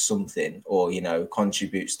creates something or, you know,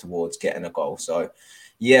 contributes towards getting a goal. So,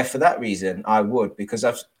 yeah, for that reason, I would, because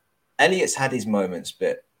Elliott's had his moments,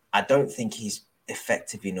 but I don't think he's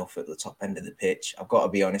effective enough at the top end of the pitch. I've got to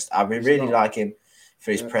be honest. I really like him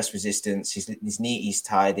for his press resistance. He's neat, he's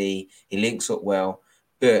tidy, he links up well.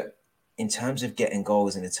 But in terms of getting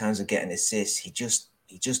goals and in terms of getting assists, he just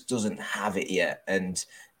doesn't have it yet. And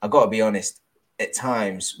I've got to be honest, at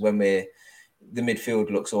times when the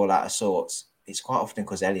midfield looks all out of sorts, it's quite often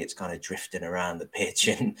because Elliott's kind of drifting around the pitch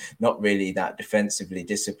and not really that defensively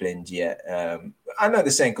disciplined yet. I know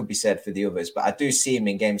the same could be said for the others, but I do see him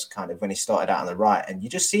in games kind of when he started out on the right and you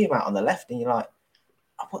just see him out on the left and you're like,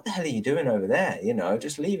 oh, what the hell are you doing over there? You know,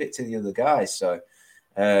 just leave it to the other guys. So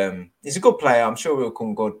he's a good player. I'm sure he'll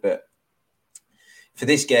come good, but for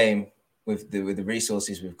this game, with the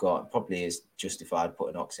resources we've got, it probably is justified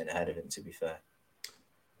putting Ox in ahead of him, to be fair.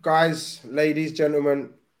 Guys, ladies, gentlemen,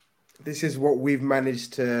 this is what we've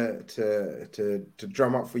managed to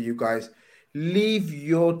drum up for you guys. Leave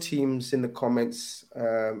your teams in the comments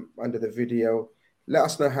under the video. Let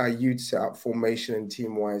us know how you'd set up formation and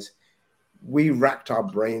team-wise. We racked our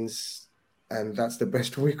brains, and that's the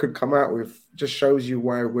best we could come out with. Just shows you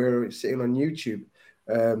why we're sitting on YouTube.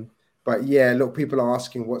 But yeah, look, people are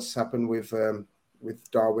asking what's happened with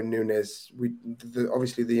Darwin Núñez.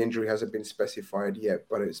 Obviously the injury hasn't been specified yet,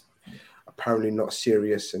 but it's apparently not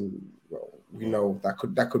serious, and well, we know that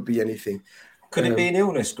could be anything. Could it be an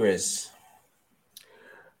illness, Grizz?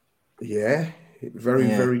 Yeah,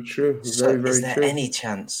 very true. So very is there true. any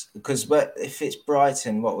chance? Because if it's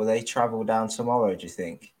Brighton, what will they travel down tomorrow? Do you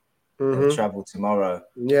think? They'll travel tomorrow.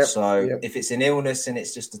 Yeah. So if it's an illness and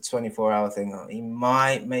it's just a 24-hour thing, he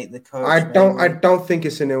might make the coach. I don't think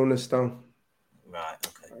it's an illness though. Right.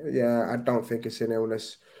 Okay. Yeah, I don't think it's an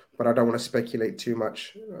illness, but I don't want to speculate too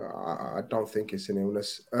much. I don't think it's an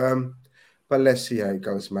illness. But let's see how it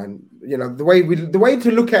goes, man. You know, the way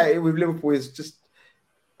to look at it with Liverpool is just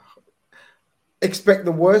expect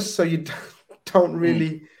the worst, so you don't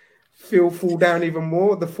really fall down even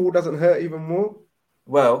more. The fall doesn't hurt even more.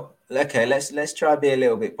 Well, okay, let's try to be a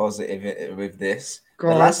little bit positive with this.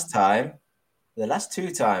 The the last two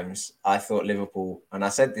times I thought Liverpool, and I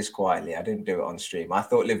said this quietly, I didn't do it on stream. I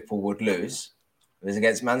thought Liverpool would lose. It was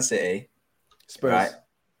against Man City, Spurs, right?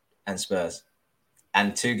 And Spurs.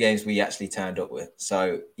 And 2 games we actually turned up with.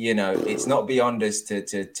 So, you know, it's not beyond us to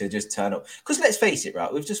just turn up. Because let's face it,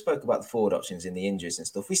 right? We've just spoke about the forward options in the injuries and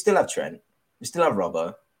stuff. We still have Trent. We still have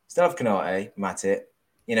Robbo. Still have Khanage, Matip,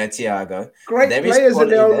 you know, Thiago. Great players in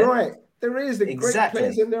their own right. There is the Exactly.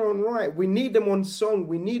 great players in their own right. We need them on song.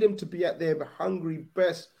 We need them to be at their hungry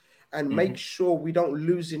best and make sure we don't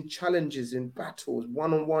lose in challenges, in battles,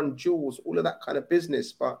 one-on-one duels, all of that kind of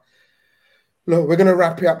business. But look, we're going to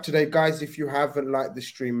wrap it up today. Guys, if you haven't liked the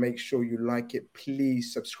stream, make sure you like it.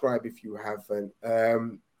 Please subscribe if you haven't.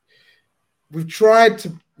 We've tried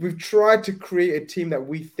to create a team that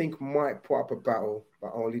we think might put up a battle,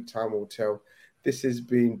 but only time will tell. This has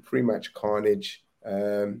been Pre-Match Khanage,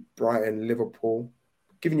 Brighton, Liverpool.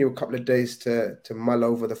 Giving you a couple of days to mull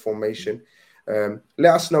over the formation.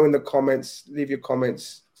 Let us know in the comments. Leave your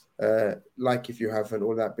comments. Like if you haven't,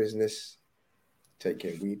 all that business. Take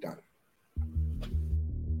care. We done.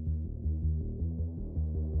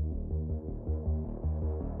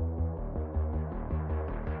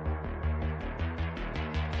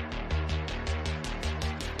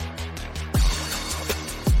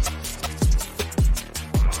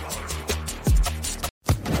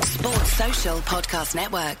 Social Podcast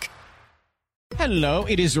Network. Hello,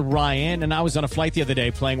 it is Ryan, and I was on a flight the other day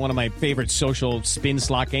playing one of my favorite social spin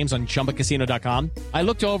slot games on ChumbaCasino.com. I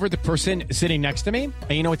looked over at the person sitting next to me,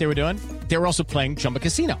 and you know what they were doing? They were also playing Chumba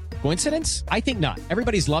Casino. Coincidence? I think not.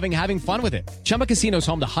 Everybody's loving having fun with it. Chumba Casino is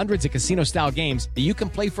home to hundreds of casino-style games that you can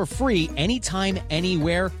play for free anytime,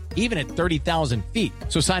 anywhere, even at 30,000 feet.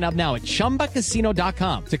 So sign up now at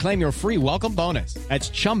ChumbaCasino.com to claim your free welcome bonus. That's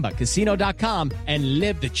ChumbaCasino.com and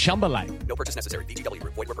live the Chumba life. No purchase necessary. VGW.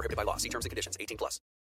 Void where prohibited by law. See terms and conditions. 18+.